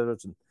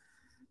sectors and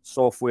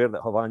software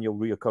that have annual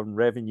recurring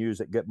revenues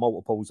that get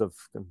multiples of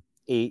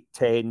 8,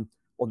 10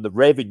 on the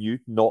revenue,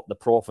 not the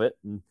profit.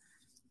 And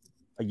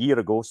a year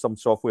ago, some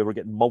software were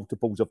getting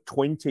multiples of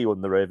 20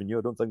 on the revenue.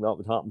 I don't think that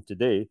would happen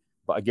today,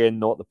 but again,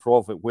 not the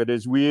profit.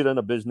 Whereas we're in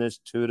a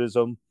business,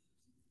 tourism,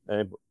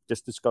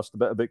 just discussed a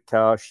bit about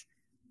cash.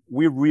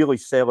 We're really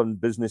selling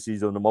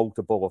businesses on a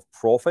multiple of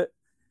profit,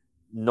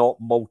 not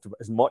multiple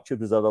as much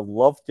as I'd have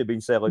loved to be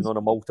selling on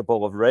a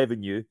multiple of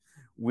revenue.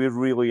 We're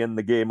really in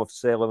the game of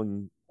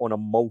selling on a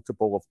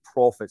multiple of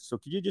profit. So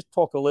could you just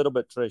talk a little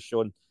bit, Trish,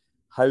 on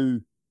how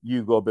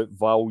you go about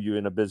value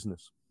in a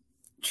business?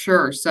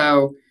 Sure.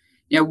 So,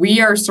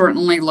 we are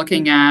certainly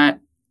looking at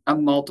a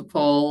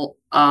multiple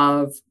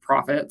of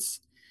profits,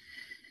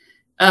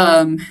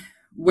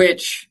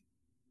 which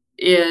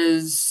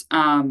is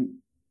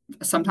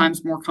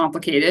sometimes more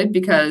complicated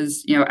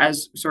because,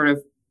 as sort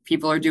of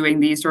people are doing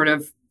these sort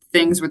of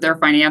things with their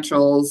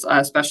financials,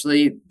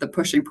 especially the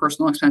pushing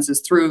personal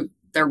expenses through,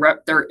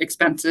 their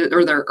expenses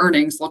or their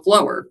earnings look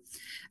lower.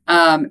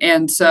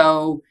 And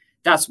so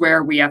that's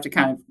where we have to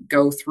kind of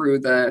go through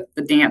the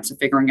dance of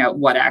figuring out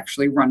what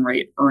actually run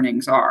rate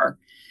earnings are.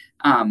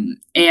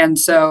 And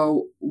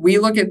so we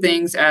look at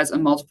things as a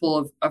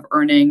multiple of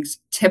earnings.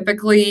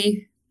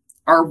 Typically,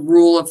 our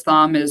rule of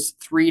thumb is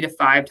 3 to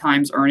 5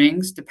 times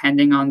earnings,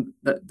 depending on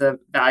the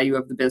value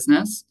of the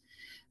business.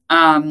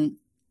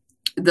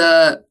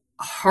 The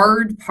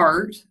hard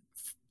part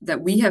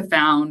that we have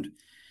found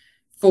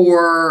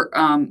for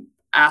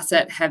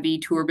asset-heavy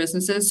tour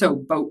businesses, so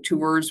boat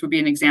tours would be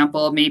an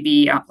example,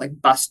 maybe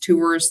like bus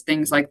tours,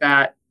 things like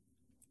that,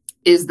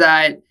 is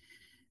that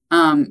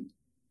a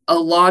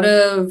lot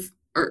of,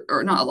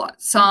 or not a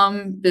lot,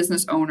 some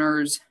business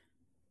owners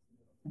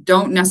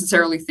don't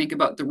necessarily think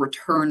about the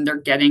return they're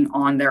getting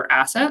on their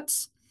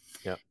assets.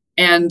 Yeah.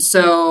 And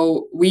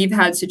so we've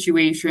had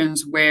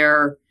situations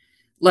where,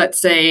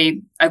 let's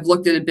say I've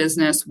looked at a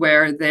business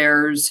where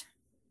there's,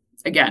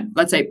 again,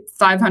 let's say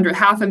 500,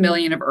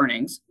 $500,000 of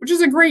earnings, which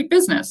is a great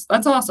business.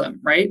 That's awesome,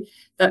 right?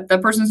 That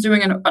person's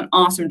doing an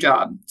awesome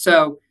job.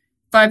 So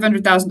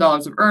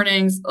 $500,000 of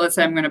earnings, let's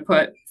say I'm going to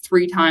put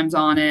 3 times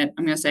on it.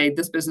 I'm going to say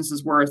this business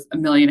is worth $1.5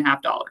 million.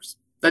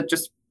 That's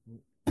just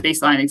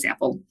baseline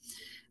example.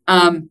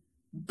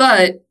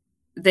 But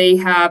they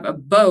have a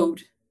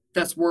boat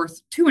that's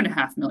worth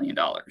 $2.5 million.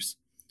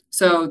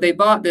 So they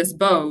bought this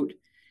boat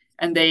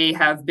and they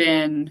have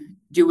been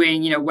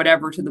doing,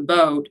 whatever to the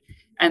boat.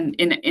 And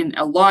in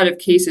a lot of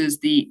cases,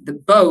 the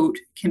boat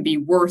can be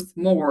worth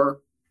more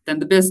than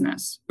the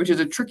business, which is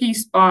a tricky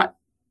spot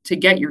to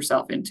get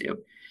yourself into.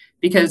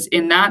 Because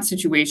in that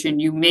situation,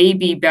 you may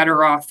be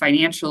better off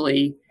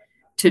financially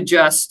to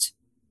just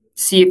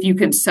see if you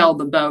can sell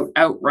the boat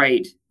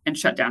outright and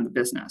shut down the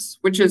business,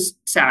 which is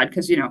sad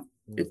because,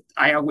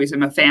 I always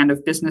am a fan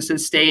of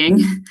businesses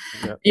staying,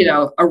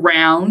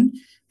 around.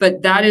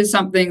 But that is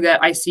something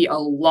that I see a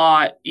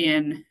lot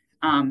in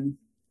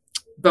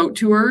boat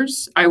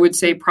tours. I would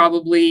say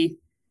probably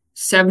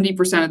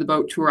 70% of the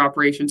boat tour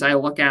operations I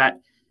look at,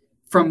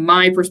 from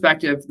my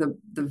perspective, the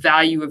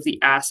value of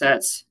the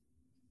assets,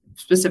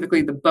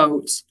 specifically the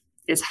boats,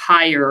 is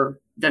higher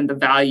than the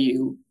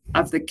value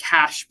of the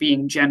cash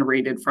being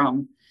generated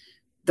from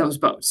those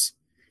boats,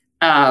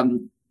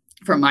 from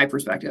my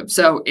perspective.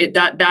 So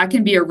that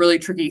can be a really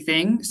tricky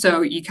thing.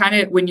 So you kind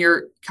of, when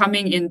you're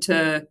coming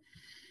into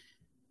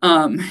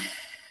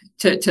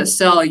to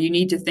sell, you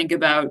need to think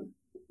about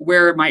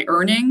where are my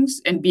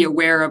earnings and be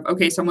aware of,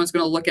 okay, someone's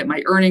going to look at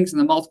my earnings and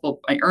the multiple of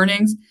my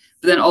earnings,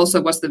 but then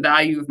also what's the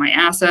value of my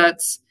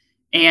assets?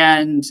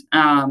 And,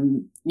 are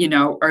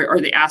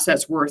the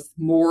assets worth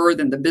more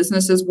than the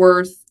business is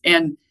worth?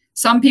 And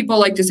some people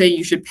like to say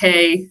you should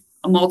pay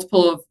a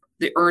multiple of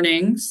the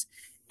earnings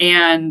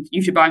and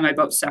you should buy my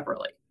boat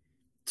separately.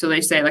 So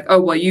they say like,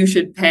 oh, well, you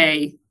should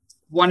pay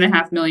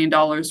 $1.5 million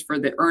for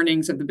the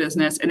earnings of the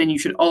business. And then you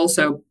should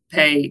also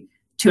pay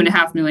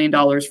 $2.5 million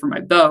for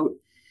my boat.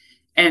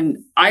 And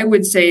I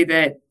would say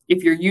that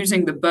if you're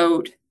using the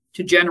boat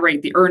to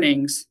generate the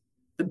earnings,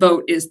 the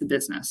boat is the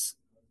business.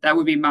 That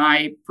would be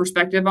my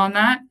perspective on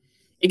that.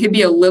 It could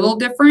be a little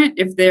different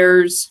if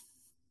there's,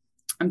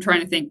 I'm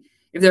trying to think,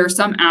 if there are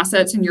some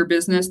assets in your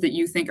business that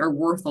you think are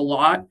worth a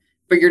lot,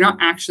 but you're not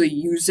actually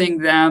using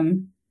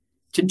them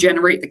to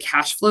generate the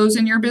cash flows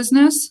in your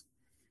business,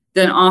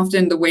 then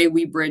often the way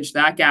we bridge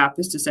that gap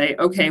is to say,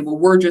 okay, well,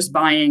 we're just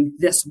buying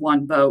this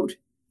one boat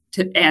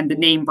and the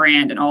name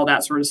brand and all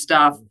that sort of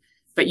stuff,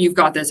 but you've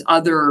got this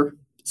other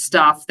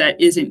stuff that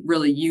isn't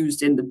really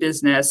used in the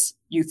business.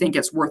 You think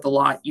it's worth a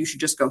lot. You should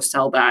just go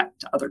sell that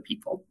to other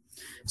people.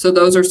 So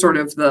those are sort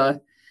of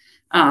the,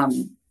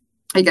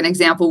 like an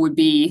example would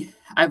be,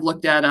 I've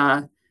looked at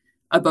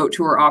a boat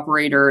tour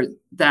operator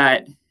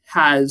that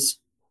has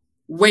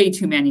way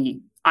too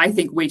many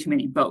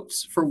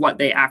boats for what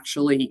they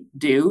actually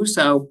do.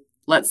 So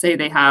let's say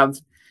they have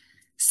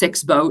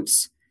 6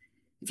 boats.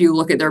 If you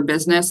look at their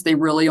business, they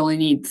really only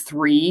need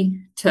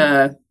 3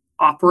 to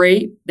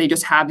operate. They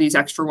just have these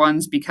extra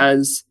ones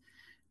because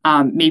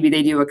maybe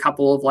they do a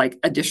couple of like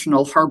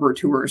additional harbor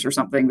tours or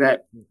something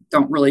that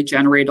don't really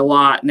generate a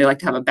lot. And they like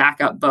to have a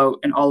backup boat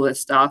and all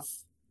this stuff.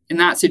 In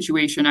that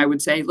situation, I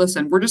would say,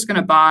 listen, we're just going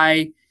to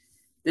buy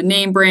the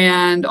name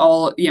brand,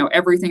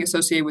 everything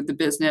associated with the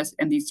business,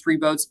 and these 3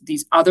 boats.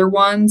 These other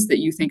ones that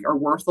you think are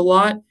worth a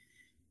lot,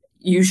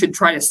 you should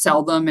try to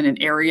sell them in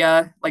an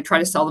area, like try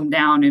to sell them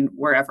down in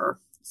wherever,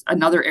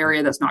 another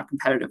area that's not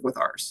competitive with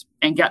ours,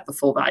 and get the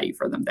full value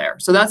for them there.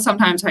 So that's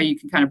sometimes how you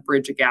can kind of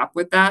bridge a gap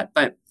with that.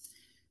 But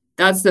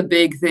that's the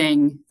big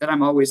thing that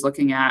I'm always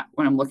looking at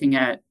when I'm looking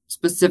at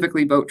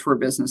specifically boat tour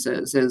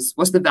businesses is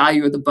what's the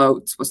value of the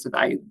boats? What's the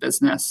value of the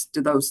business?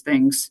 Do those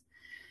things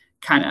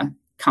kind of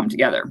come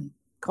together?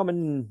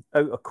 Coming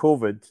out of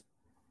COVID,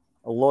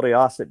 a lot of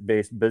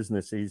asset-based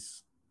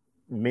businesses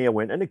may have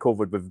went into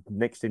COVID with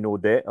next to no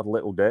debt or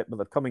little debt, but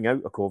they're coming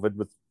out of COVID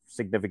with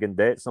significant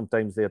debt.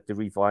 Sometimes they have to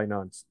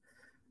refinance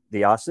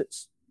the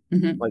assets,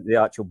 like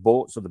the actual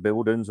boats or the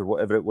buildings or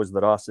whatever it was,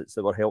 their assets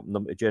that were helping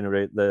them to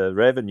generate the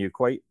revenue.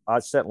 I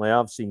certainly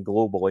have seen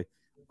globally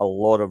a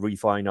lot of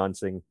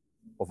refinancing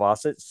of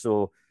assets.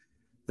 So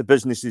the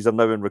businesses are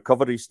now in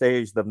recovery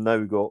stage. They've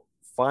now got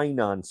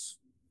finance,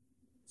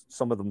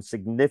 some of them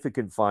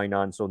significant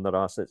finance on their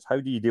assets. How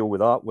do you deal with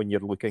that when you're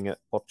looking at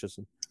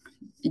purchasing?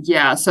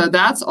 Yeah, so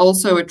that's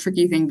also a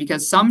tricky thing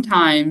because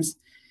sometimes,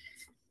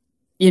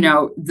 we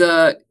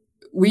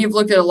have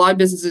looked at a lot of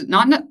businesses,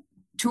 not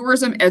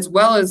tourism as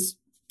well as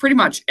pretty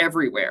much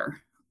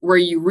everywhere, where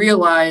you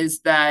realize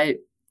that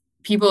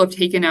people have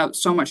taken out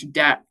so much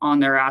debt on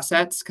their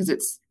assets because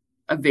it's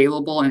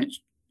available and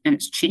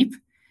it's cheap.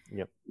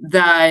 Yep.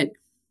 That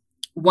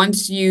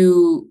once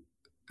you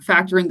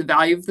factor in the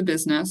value of the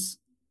business,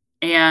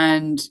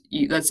 and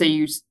let's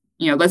use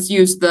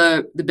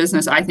the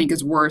business I think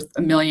is worth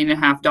 $1.5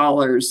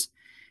 million,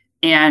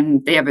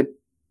 and they have a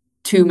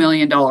 $2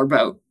 million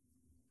boat.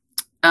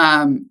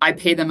 I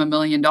pay them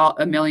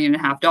 $1.5 million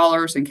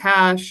in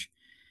cash,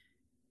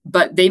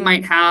 but they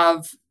might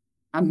have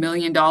 $1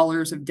 million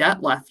of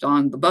debt left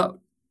on the boat.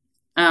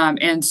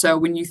 And so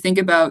when you think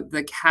about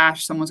the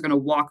cash someone's going to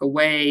walk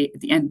away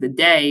at the end of the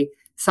day,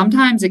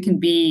 sometimes it can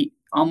be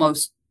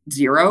almost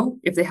zero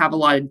if they have a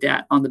lot of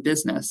debt on the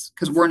business,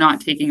 because we're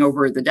not taking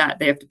over the debt.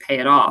 They have to pay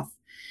it off.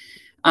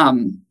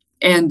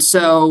 And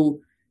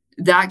so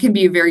that can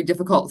be a very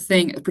difficult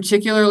thing,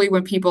 particularly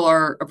when people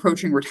are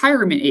approaching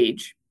retirement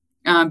age,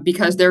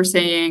 because they're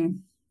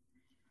saying,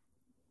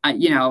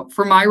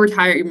 for my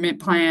retirement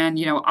plan,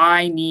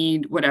 I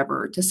need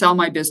whatever to sell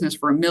my business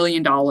for $1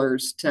 million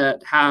to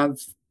have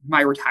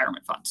my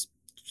retirement funds,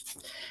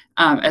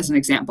 as an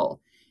example.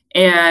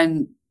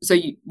 And so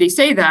they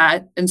say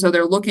that, and so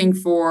they're looking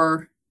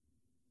for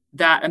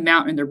that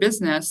amount in their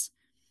business.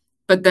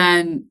 But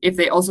then if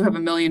they also have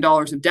 $1 million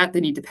of debt they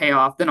need to pay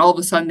off, then all of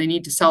a sudden they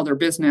need to sell their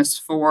business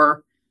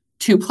for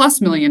 $2+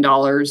 million,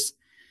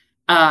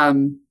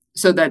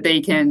 so that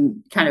they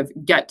can kind of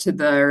get to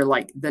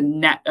the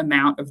net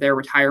amount of their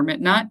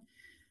retirement nut,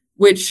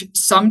 which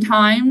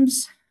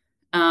sometimes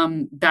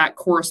that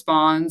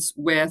corresponds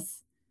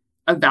with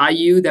a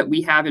value that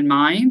we have in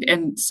mind,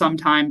 and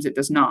sometimes it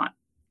does not.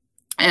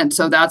 And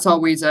so that's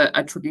always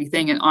a tricky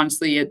thing. And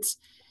honestly, it's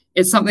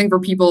something for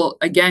people,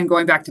 again,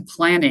 going back to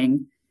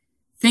planning,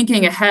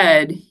 thinking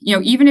ahead,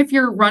 even if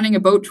you're running a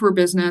boat tour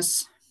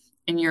business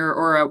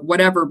or a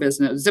whatever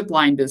business,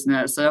 zipline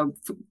business, a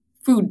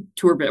food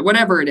tour,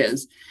 whatever it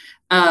is,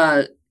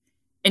 and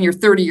you're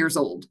 30 years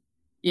old,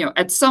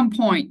 at some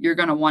point you're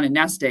going to want a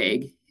nest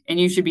egg, and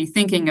you should be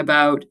thinking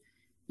about,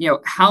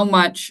 how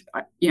much,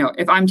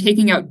 if I'm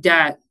taking out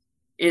debt,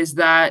 is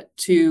that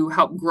to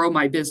help grow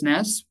my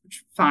business?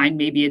 Which, fine,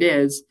 maybe it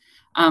is,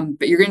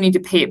 but you're going to need to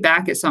pay it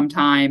back at some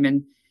time,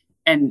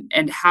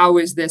 and how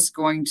is this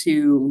going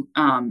to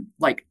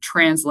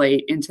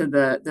translate into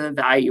the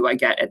value I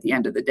get at the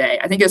end of the day?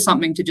 I think it's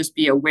something to just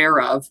be aware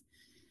of,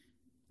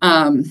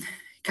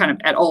 kind of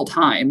at all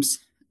times,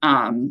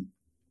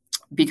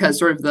 because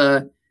sort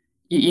of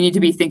you need to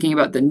be thinking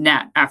about the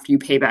net after you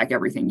pay back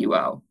everything you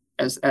owe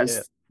as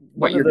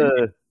what you're going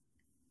to do.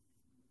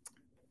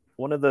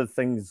 One of the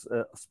things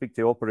I speak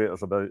to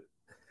operators about,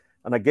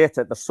 and I get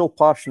it, they're so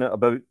passionate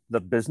about their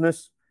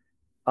business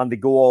and they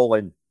go all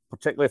in,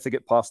 particularly if they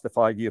get past the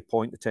 5-year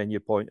point, the 10-year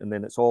point, and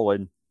then it's all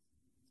in.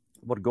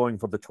 We're going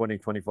for the 20,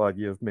 25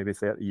 years, maybe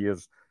 30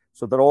 years.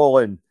 So they're all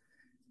in.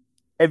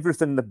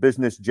 Everything the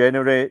business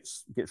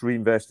generates gets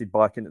reinvested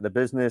back into the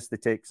business. They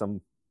take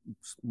some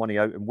money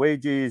out in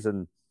wages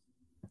and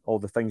all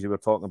the things you were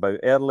talking about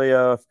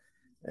earlier.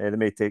 They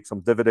may take some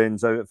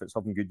dividends out if it's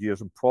having good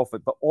years and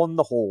profit. But on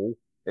the whole,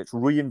 it's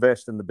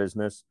reinvest in the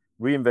business,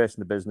 build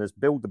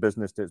the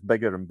business to its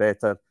bigger and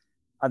better.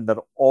 And they're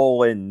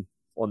all in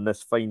on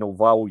this final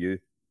value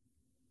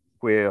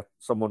where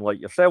someone like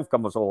yourself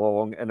comes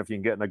along, and if you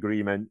can get an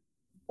agreement,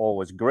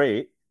 all is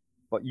great.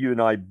 But you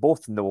and I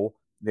both know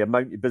the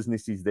amount of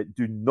businesses that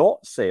do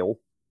not sell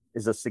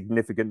is a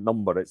significant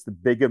number. It's the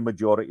bigger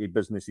majority of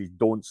businesses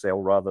don't sell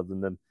rather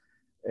than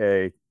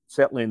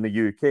certainly in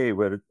the UK,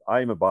 where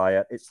I'm a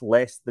buyer, it's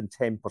less than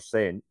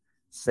 10%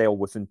 sell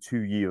within 2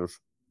 years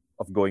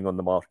of going on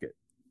the market.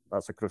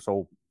 That's across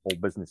all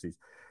businesses.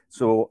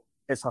 So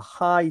it's a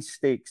high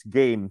stakes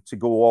game to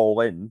go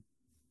all in,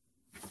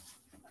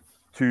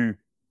 to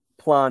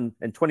plan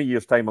in 20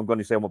 years' time, I'm going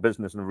to sell my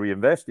business and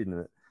reinvest in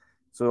it.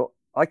 So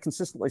I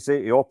consistently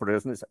say to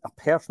operators, and it's a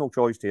personal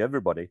choice to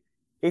everybody,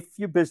 if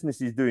your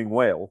business is doing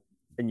well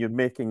and you're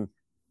making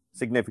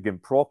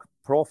significant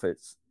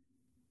profits,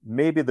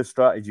 maybe the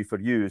strategy for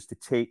you is to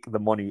take the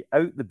money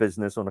out the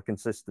business on a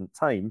consistent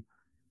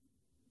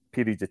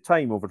periods of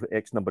time over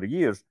X number of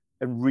years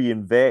and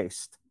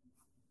reinvest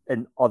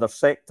in other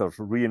sectors,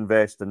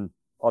 reinvest in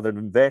other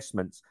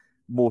investments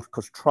more,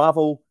 because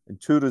travel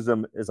and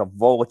tourism is a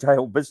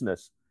volatile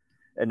business.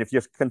 And if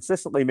you're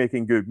consistently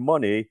making good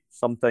money,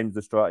 sometimes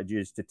the strategy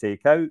is to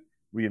take out,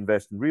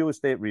 reinvest in real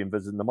estate,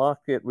 reinvest in the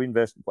market,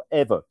 reinvest in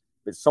whatever.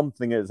 But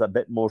something that is a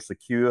bit more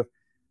secure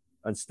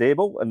and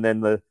stable. And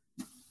then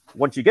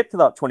once you get to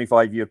that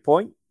 25-year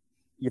point,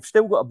 you've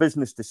still got a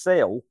business to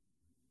sell,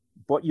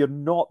 but you're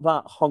not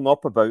that hung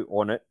up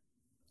on it,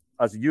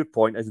 as your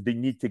point, as they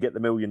need to get the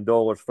 $1 million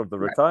for the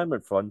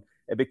retirement fund.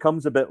 It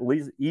becomes a bit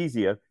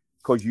easier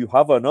because you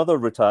have another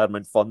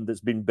retirement fund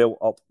that's been built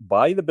up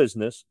by the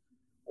business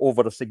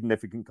over a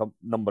significant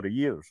number of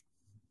years.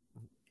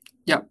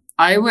 Yeah,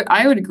 I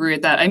would agree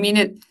with that. I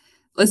mean,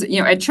 listen,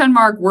 at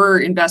Chenmark, we're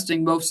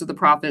investing most of the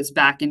profits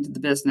back into the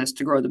business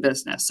to grow the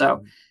business.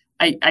 So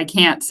I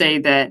can't say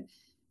that,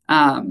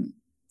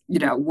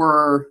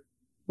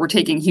 we're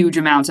taking huge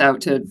amounts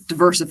out to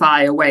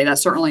diversify away.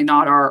 That's certainly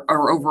not our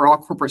overall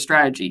corporate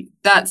strategy.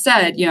 That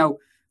said,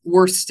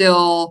 we're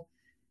still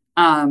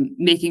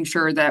making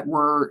sure that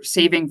we're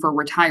saving for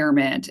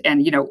retirement.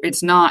 And,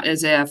 it's not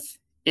as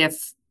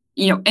if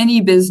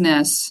any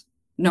business,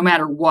 no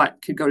matter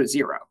what, could go to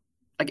zero,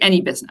 like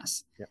any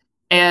business. Yeah.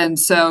 And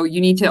so you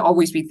need to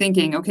always be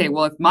thinking, okay,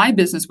 well, if my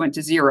business went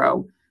to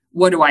zero,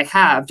 what do I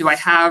have? Do I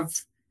have,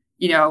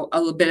 a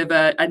little bit of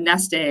a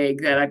nest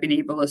egg that I've been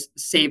able to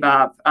save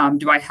up?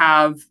 Do I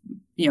have,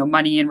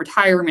 money in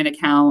retirement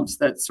accounts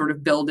that's sort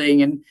of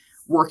building and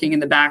working in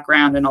the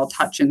background and I'll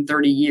touch in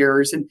 30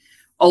 years and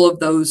all of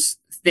those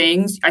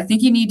things? I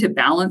think you need to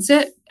balance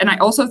it. And I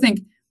also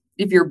think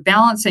if you're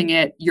balancing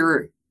it,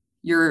 you're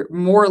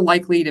more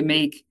likely to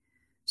make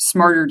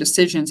smarter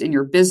decisions in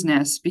your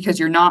business because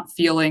you're not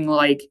feeling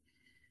like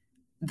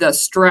the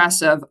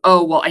stress of,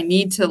 oh, well, I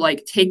need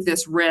to take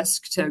this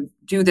risk to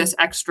do this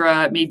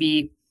extra,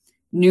 maybe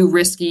new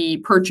risky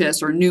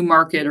purchase or new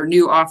market or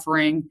new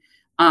offering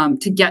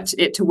to get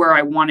it to where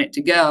I want it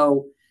to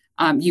go.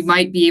 You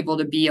might be able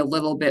to be a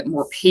little bit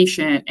more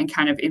patient and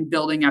kind of in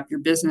building up your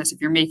business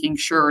if you're making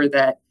sure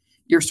that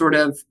you're sort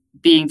of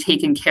being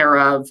taken care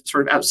of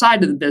sort of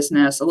outside of the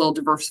business, a little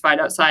diversified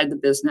outside the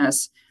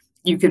business.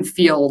 You can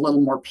feel a little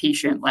more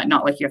patient,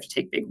 not like you have to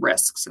take big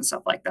risks and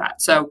stuff like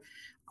that. So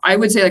I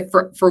would say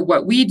for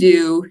what we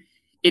do,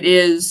 it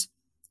is,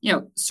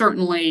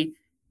 certainly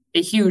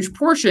a huge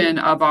portion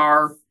of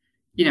our,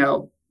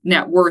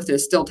 net worth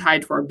is still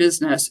tied to our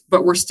business,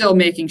 but we're still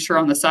making sure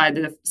on the side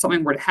that if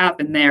something were to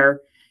happen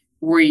there,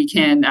 we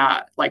can,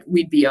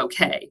 we'd be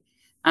okay.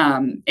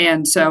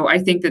 And so I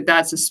think that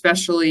that's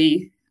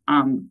especially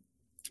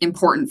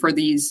important for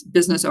these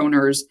business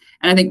owners.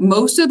 And I think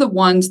most of the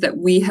ones that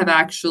we have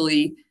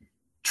actually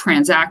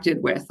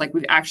transacted with,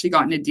 we've actually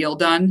gotten a deal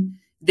done,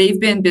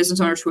 they've been business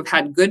owners who have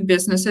had good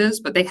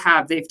businesses, but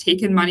they've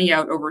taken money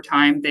out over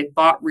time. They've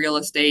bought real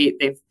estate.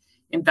 They've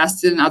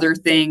invested in other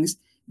things.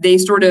 They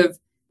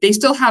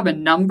still have a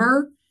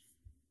number,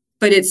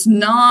 but it's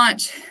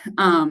not,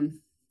 I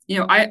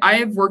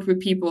have worked with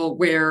people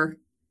where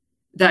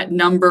that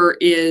number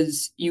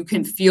is, you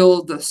can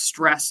feel the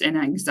stress and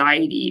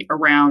anxiety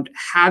around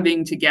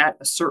having to get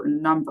a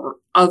certain number.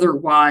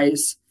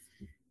 Otherwise,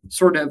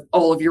 sort of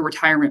all of your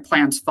retirement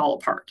plans fall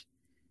apart.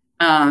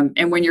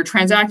 And when you're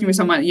transacting with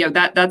someone,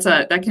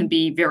 that can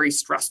be very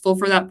stressful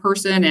for that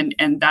person.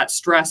 And that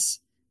stress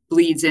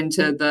bleeds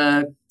into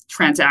the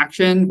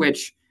transaction,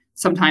 which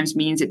sometimes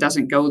means it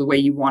doesn't go the way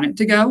you want it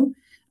to go.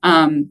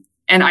 And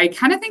I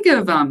kind of think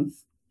of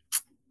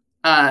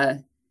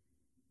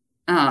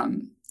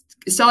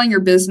selling your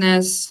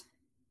business.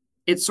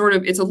 It's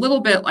a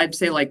little bit, I'd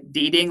say, like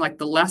dating. Like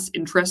the less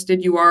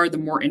interested you are, the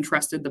more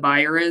interested the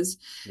buyer is.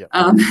 Yep.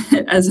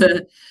 As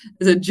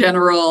a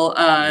general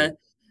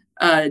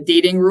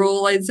dating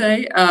rule, I'd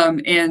say.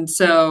 And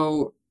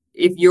so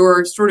if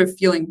you're sort of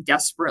feeling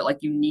desperate,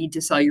 like you need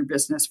to sell your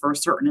business for a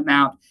certain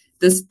amount,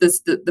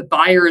 the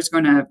buyer is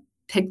going to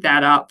pick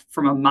that up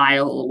from a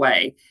mile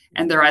away.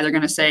 And they're either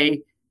going to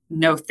say,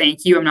 no,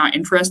 thank you, I'm not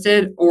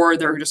interested, or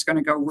they're just going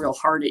to go real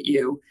hard at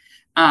you.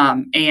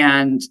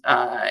 And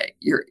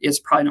it's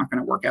probably not going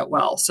to work out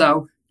well.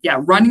 So yeah,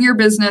 running your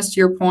business, to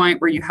your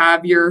point, where you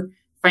have your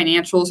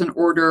financials in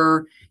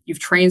order, you've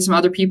trained some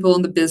other people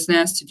in the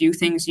business to do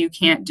things you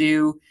can't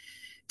do,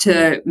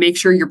 to make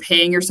sure you're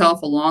paying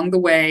yourself along the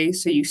way,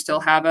 so you still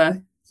have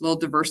a little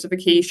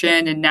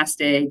diversification and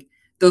nest egg.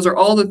 Those are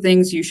all the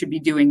things you should be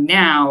doing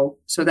now,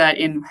 so that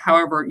in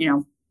however,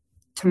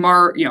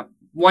 tomorrow,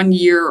 1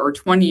 year or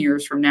 20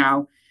 years from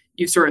now,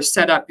 you sort of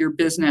set up your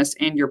business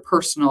and your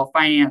personal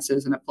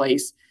finances in a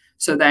place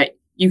so that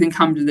you can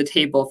come to the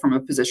table from a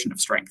position of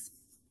strength.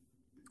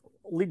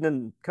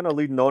 Leading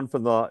on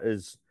from that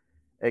is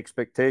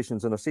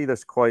expectations. And I see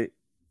this quite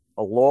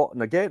a lot.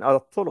 And again, I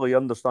totally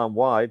understand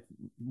why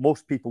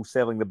most people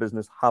selling the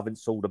business haven't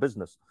sold a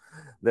business.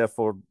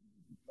 Therefore,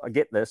 I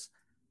get this.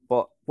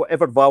 But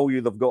whatever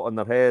value they've got in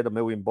their head, $1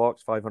 million,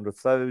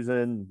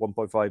 500,000,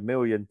 1.5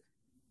 million,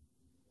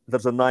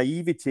 there's a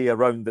naivety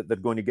around that they're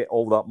going to get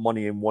all that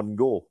money in one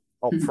go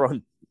up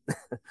front.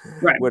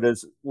 Right.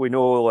 Whereas we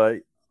know,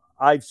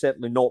 I've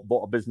certainly not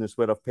bought a business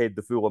where I've paid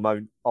the full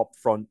amount up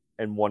front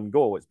in one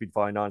go. It's been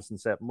financed in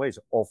certain ways,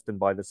 often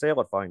by the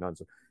seller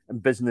financer.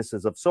 And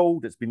businesses have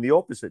sold, it's been the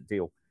opposite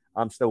deal.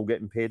 I'm still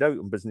getting paid out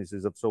on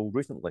businesses I've sold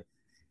recently.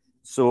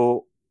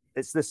 So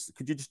it's this.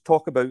 Could you just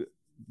talk about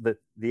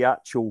the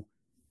actual?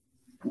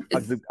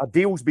 A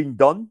deal's been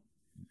done,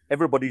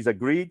 everybody's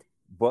agreed,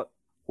 but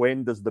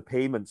when does the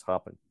payments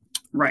happen?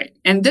 Right.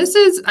 And this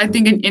is, I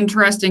think, an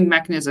interesting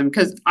mechanism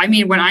because, I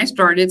mean, when I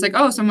started, it's like,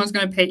 oh, someone's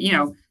going to pay,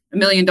 $1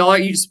 million.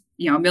 You just,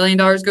 $1 million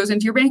goes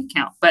into your bank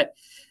account. But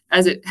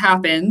as it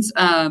happens,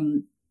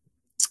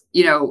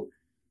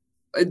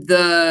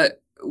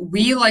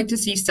 we like to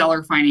see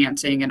seller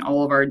financing in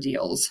all of our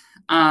deals,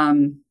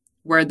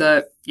 where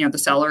the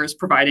seller is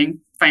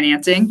providing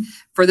financing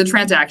for the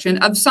transaction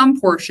of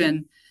some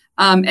portion.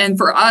 And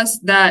for us,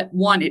 that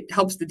one, it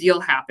helps the deal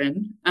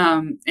happen.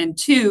 And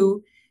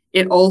two,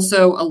 it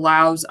also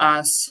allows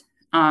us,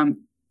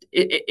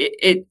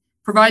 it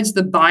provides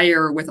the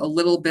buyer with a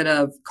little bit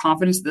of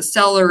confidence. The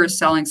seller is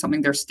selling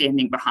something they're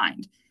standing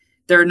behind.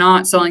 They're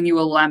not selling you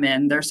a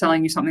lemon. They're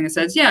selling you something that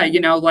says, yeah,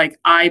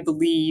 I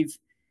believe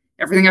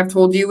everything I've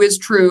told you is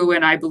true.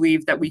 And I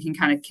believe that we can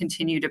kind of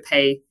continue to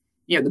pay,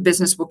 the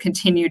business will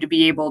continue to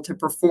be able to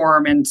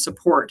perform and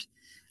support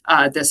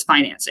this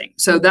financing.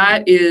 So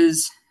that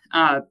is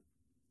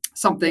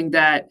something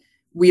that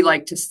we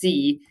like to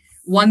see.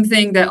 One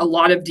thing that a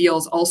lot of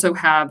deals also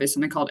have is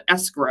something called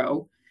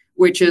escrow,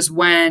 which is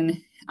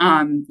when,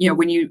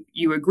 when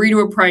you agree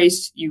to a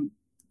price, you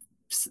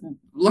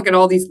look at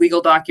all these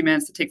legal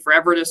documents that take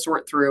forever to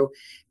sort through.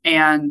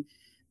 And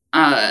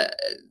in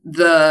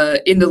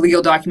the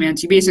legal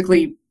documents, you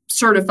basically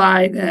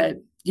certify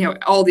that,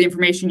 all the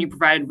information you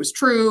provided was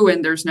true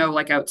and there's no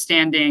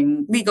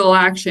outstanding legal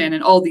action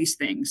and all these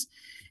things.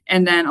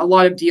 And then a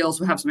lot of deals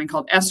will have something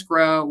called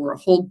escrow or a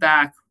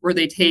holdback where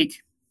they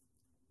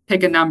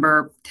pick a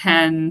number,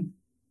 10%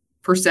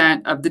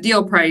 of the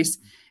deal price,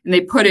 and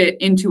they put it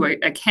into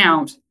an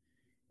account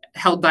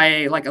held by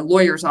a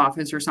lawyer's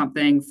office or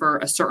something for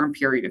a certain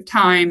period of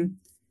time,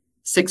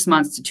 6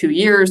 months to 2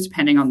 years,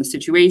 depending on the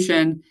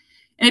situation.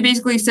 And it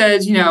basically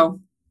says,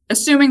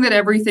 assuming that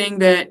everything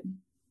that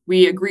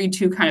we agreed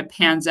to kind of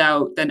pans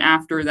out, then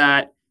after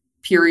that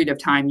period of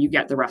time, you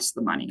get the rest of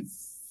the money.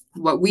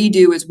 What we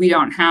do is we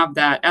don't have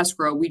that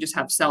escrow. We just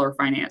have seller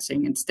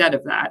financing instead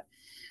of that.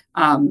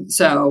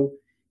 So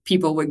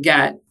people would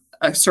get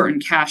a certain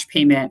cash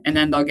payment and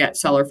then they'll get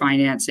seller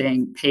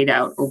financing paid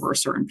out over a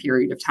certain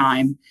period of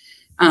time.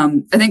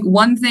 I think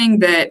one thing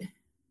that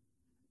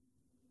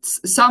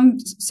some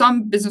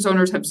business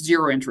owners have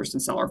zero interest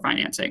in seller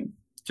financing,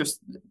 just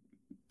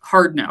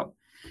hard no.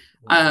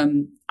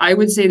 I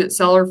would say that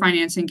seller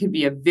financing can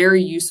be a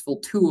very useful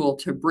tool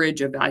to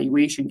bridge a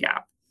valuation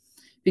gap.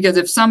 Because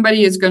if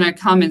somebody is going to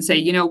come and say,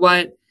 you know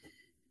what,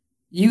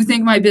 you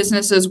think my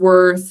business is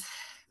worth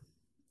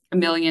 $1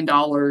 million.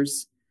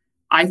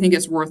 I think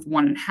it's worth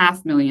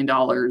 $1.5 million,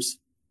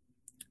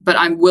 but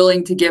I'm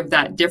willing to give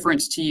that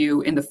difference to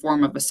you in the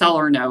form of a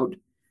seller note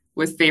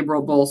with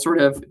favorable sort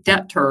of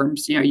debt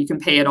terms. You can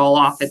pay it all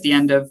off at the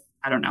end of,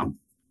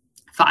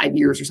 5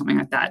 years or something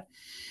like that.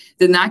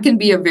 Then that can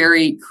be a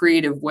very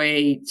creative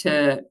way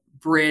to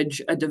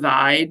bridge a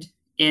divide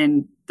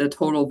in the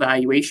total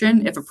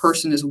valuation if a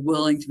person is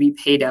willing to be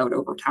paid out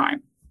over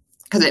time,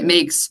 because it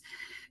makes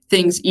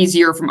things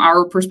easier from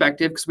our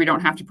perspective because we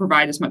don't have to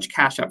provide as much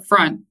cash up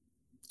front.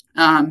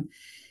 And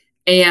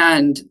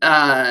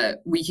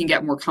we can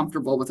get more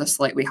comfortable with a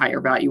slightly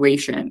higher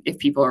valuation if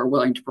people are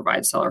willing to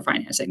provide seller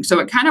financing. So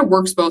it kind of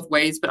works both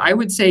ways, but I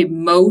would say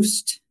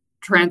most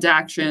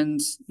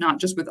transactions, not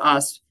just with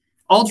us,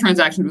 all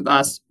transactions with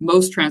us,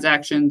 most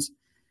transactions,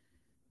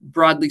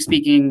 broadly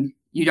speaking,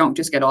 you don't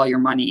just get all your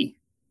money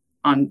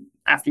on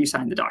after you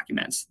sign the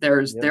documents.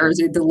 There's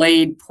a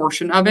delayed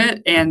portion of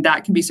it, and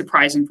that can be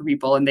surprising for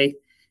people, and they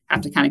have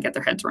to kind of get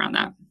their heads around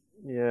that.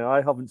 Yeah,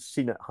 I haven't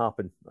seen it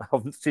happen. I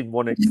haven't seen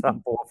one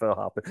example of it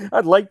happen.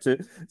 I'd like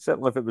to,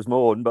 certainly if it was my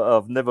own, but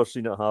I've never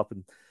seen it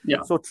happen.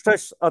 Yeah. So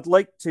Trish, I'd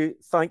like to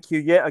thank you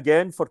yet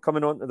again for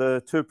coming on to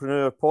the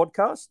Tourpreneur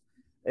podcast.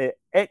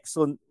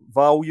 Excellent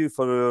value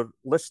for our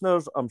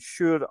listeners. I'm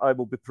sure I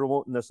will be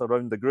promoting this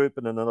around the group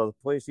and in other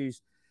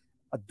places.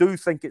 I do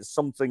think it's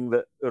something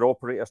that our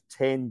operators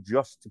tend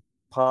just to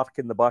park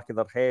in the back of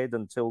their head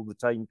until the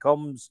time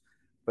comes.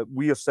 But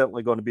we are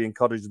certainly going to be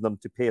encouraging them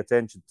to pay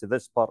attention to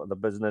this part of the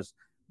business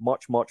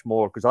much, much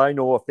more. Because I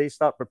know if they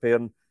start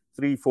preparing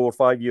 3, 4,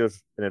 5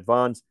 years in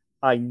advance,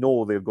 I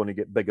know they're going to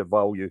get bigger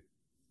value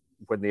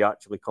when they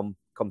actually come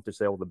to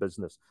sell the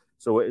business.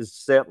 So it is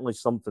certainly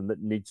something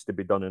that needs to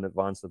be done in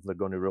advance if they're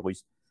going to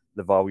release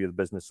the value of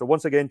the business. So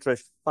once again,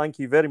 Trish, thank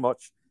you very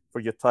much for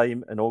your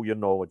time and all your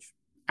knowledge.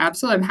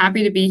 Absolutely. I'm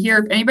happy to be here.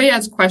 If anybody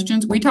has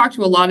questions, we talk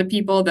to a lot of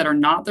people that are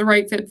not the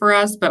right fit for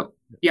us, but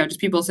just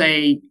people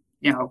say,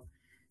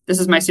 this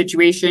is my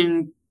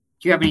situation.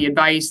 Do you have any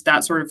advice?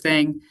 That sort of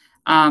thing.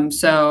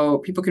 So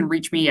people can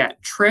reach me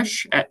at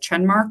Trish at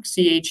Chenmark,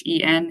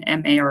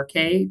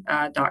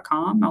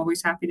 CHENMARK.com.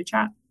 Always happy to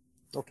chat.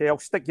 Okay, I'll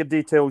stick your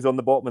details on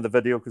the bottom of the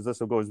video because this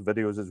will go as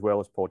videos as well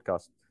as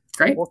podcasts.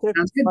 Great. Okay.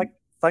 Sounds good.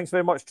 Thanks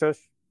very much, Trish.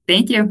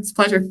 Thank you. It's a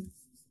pleasure.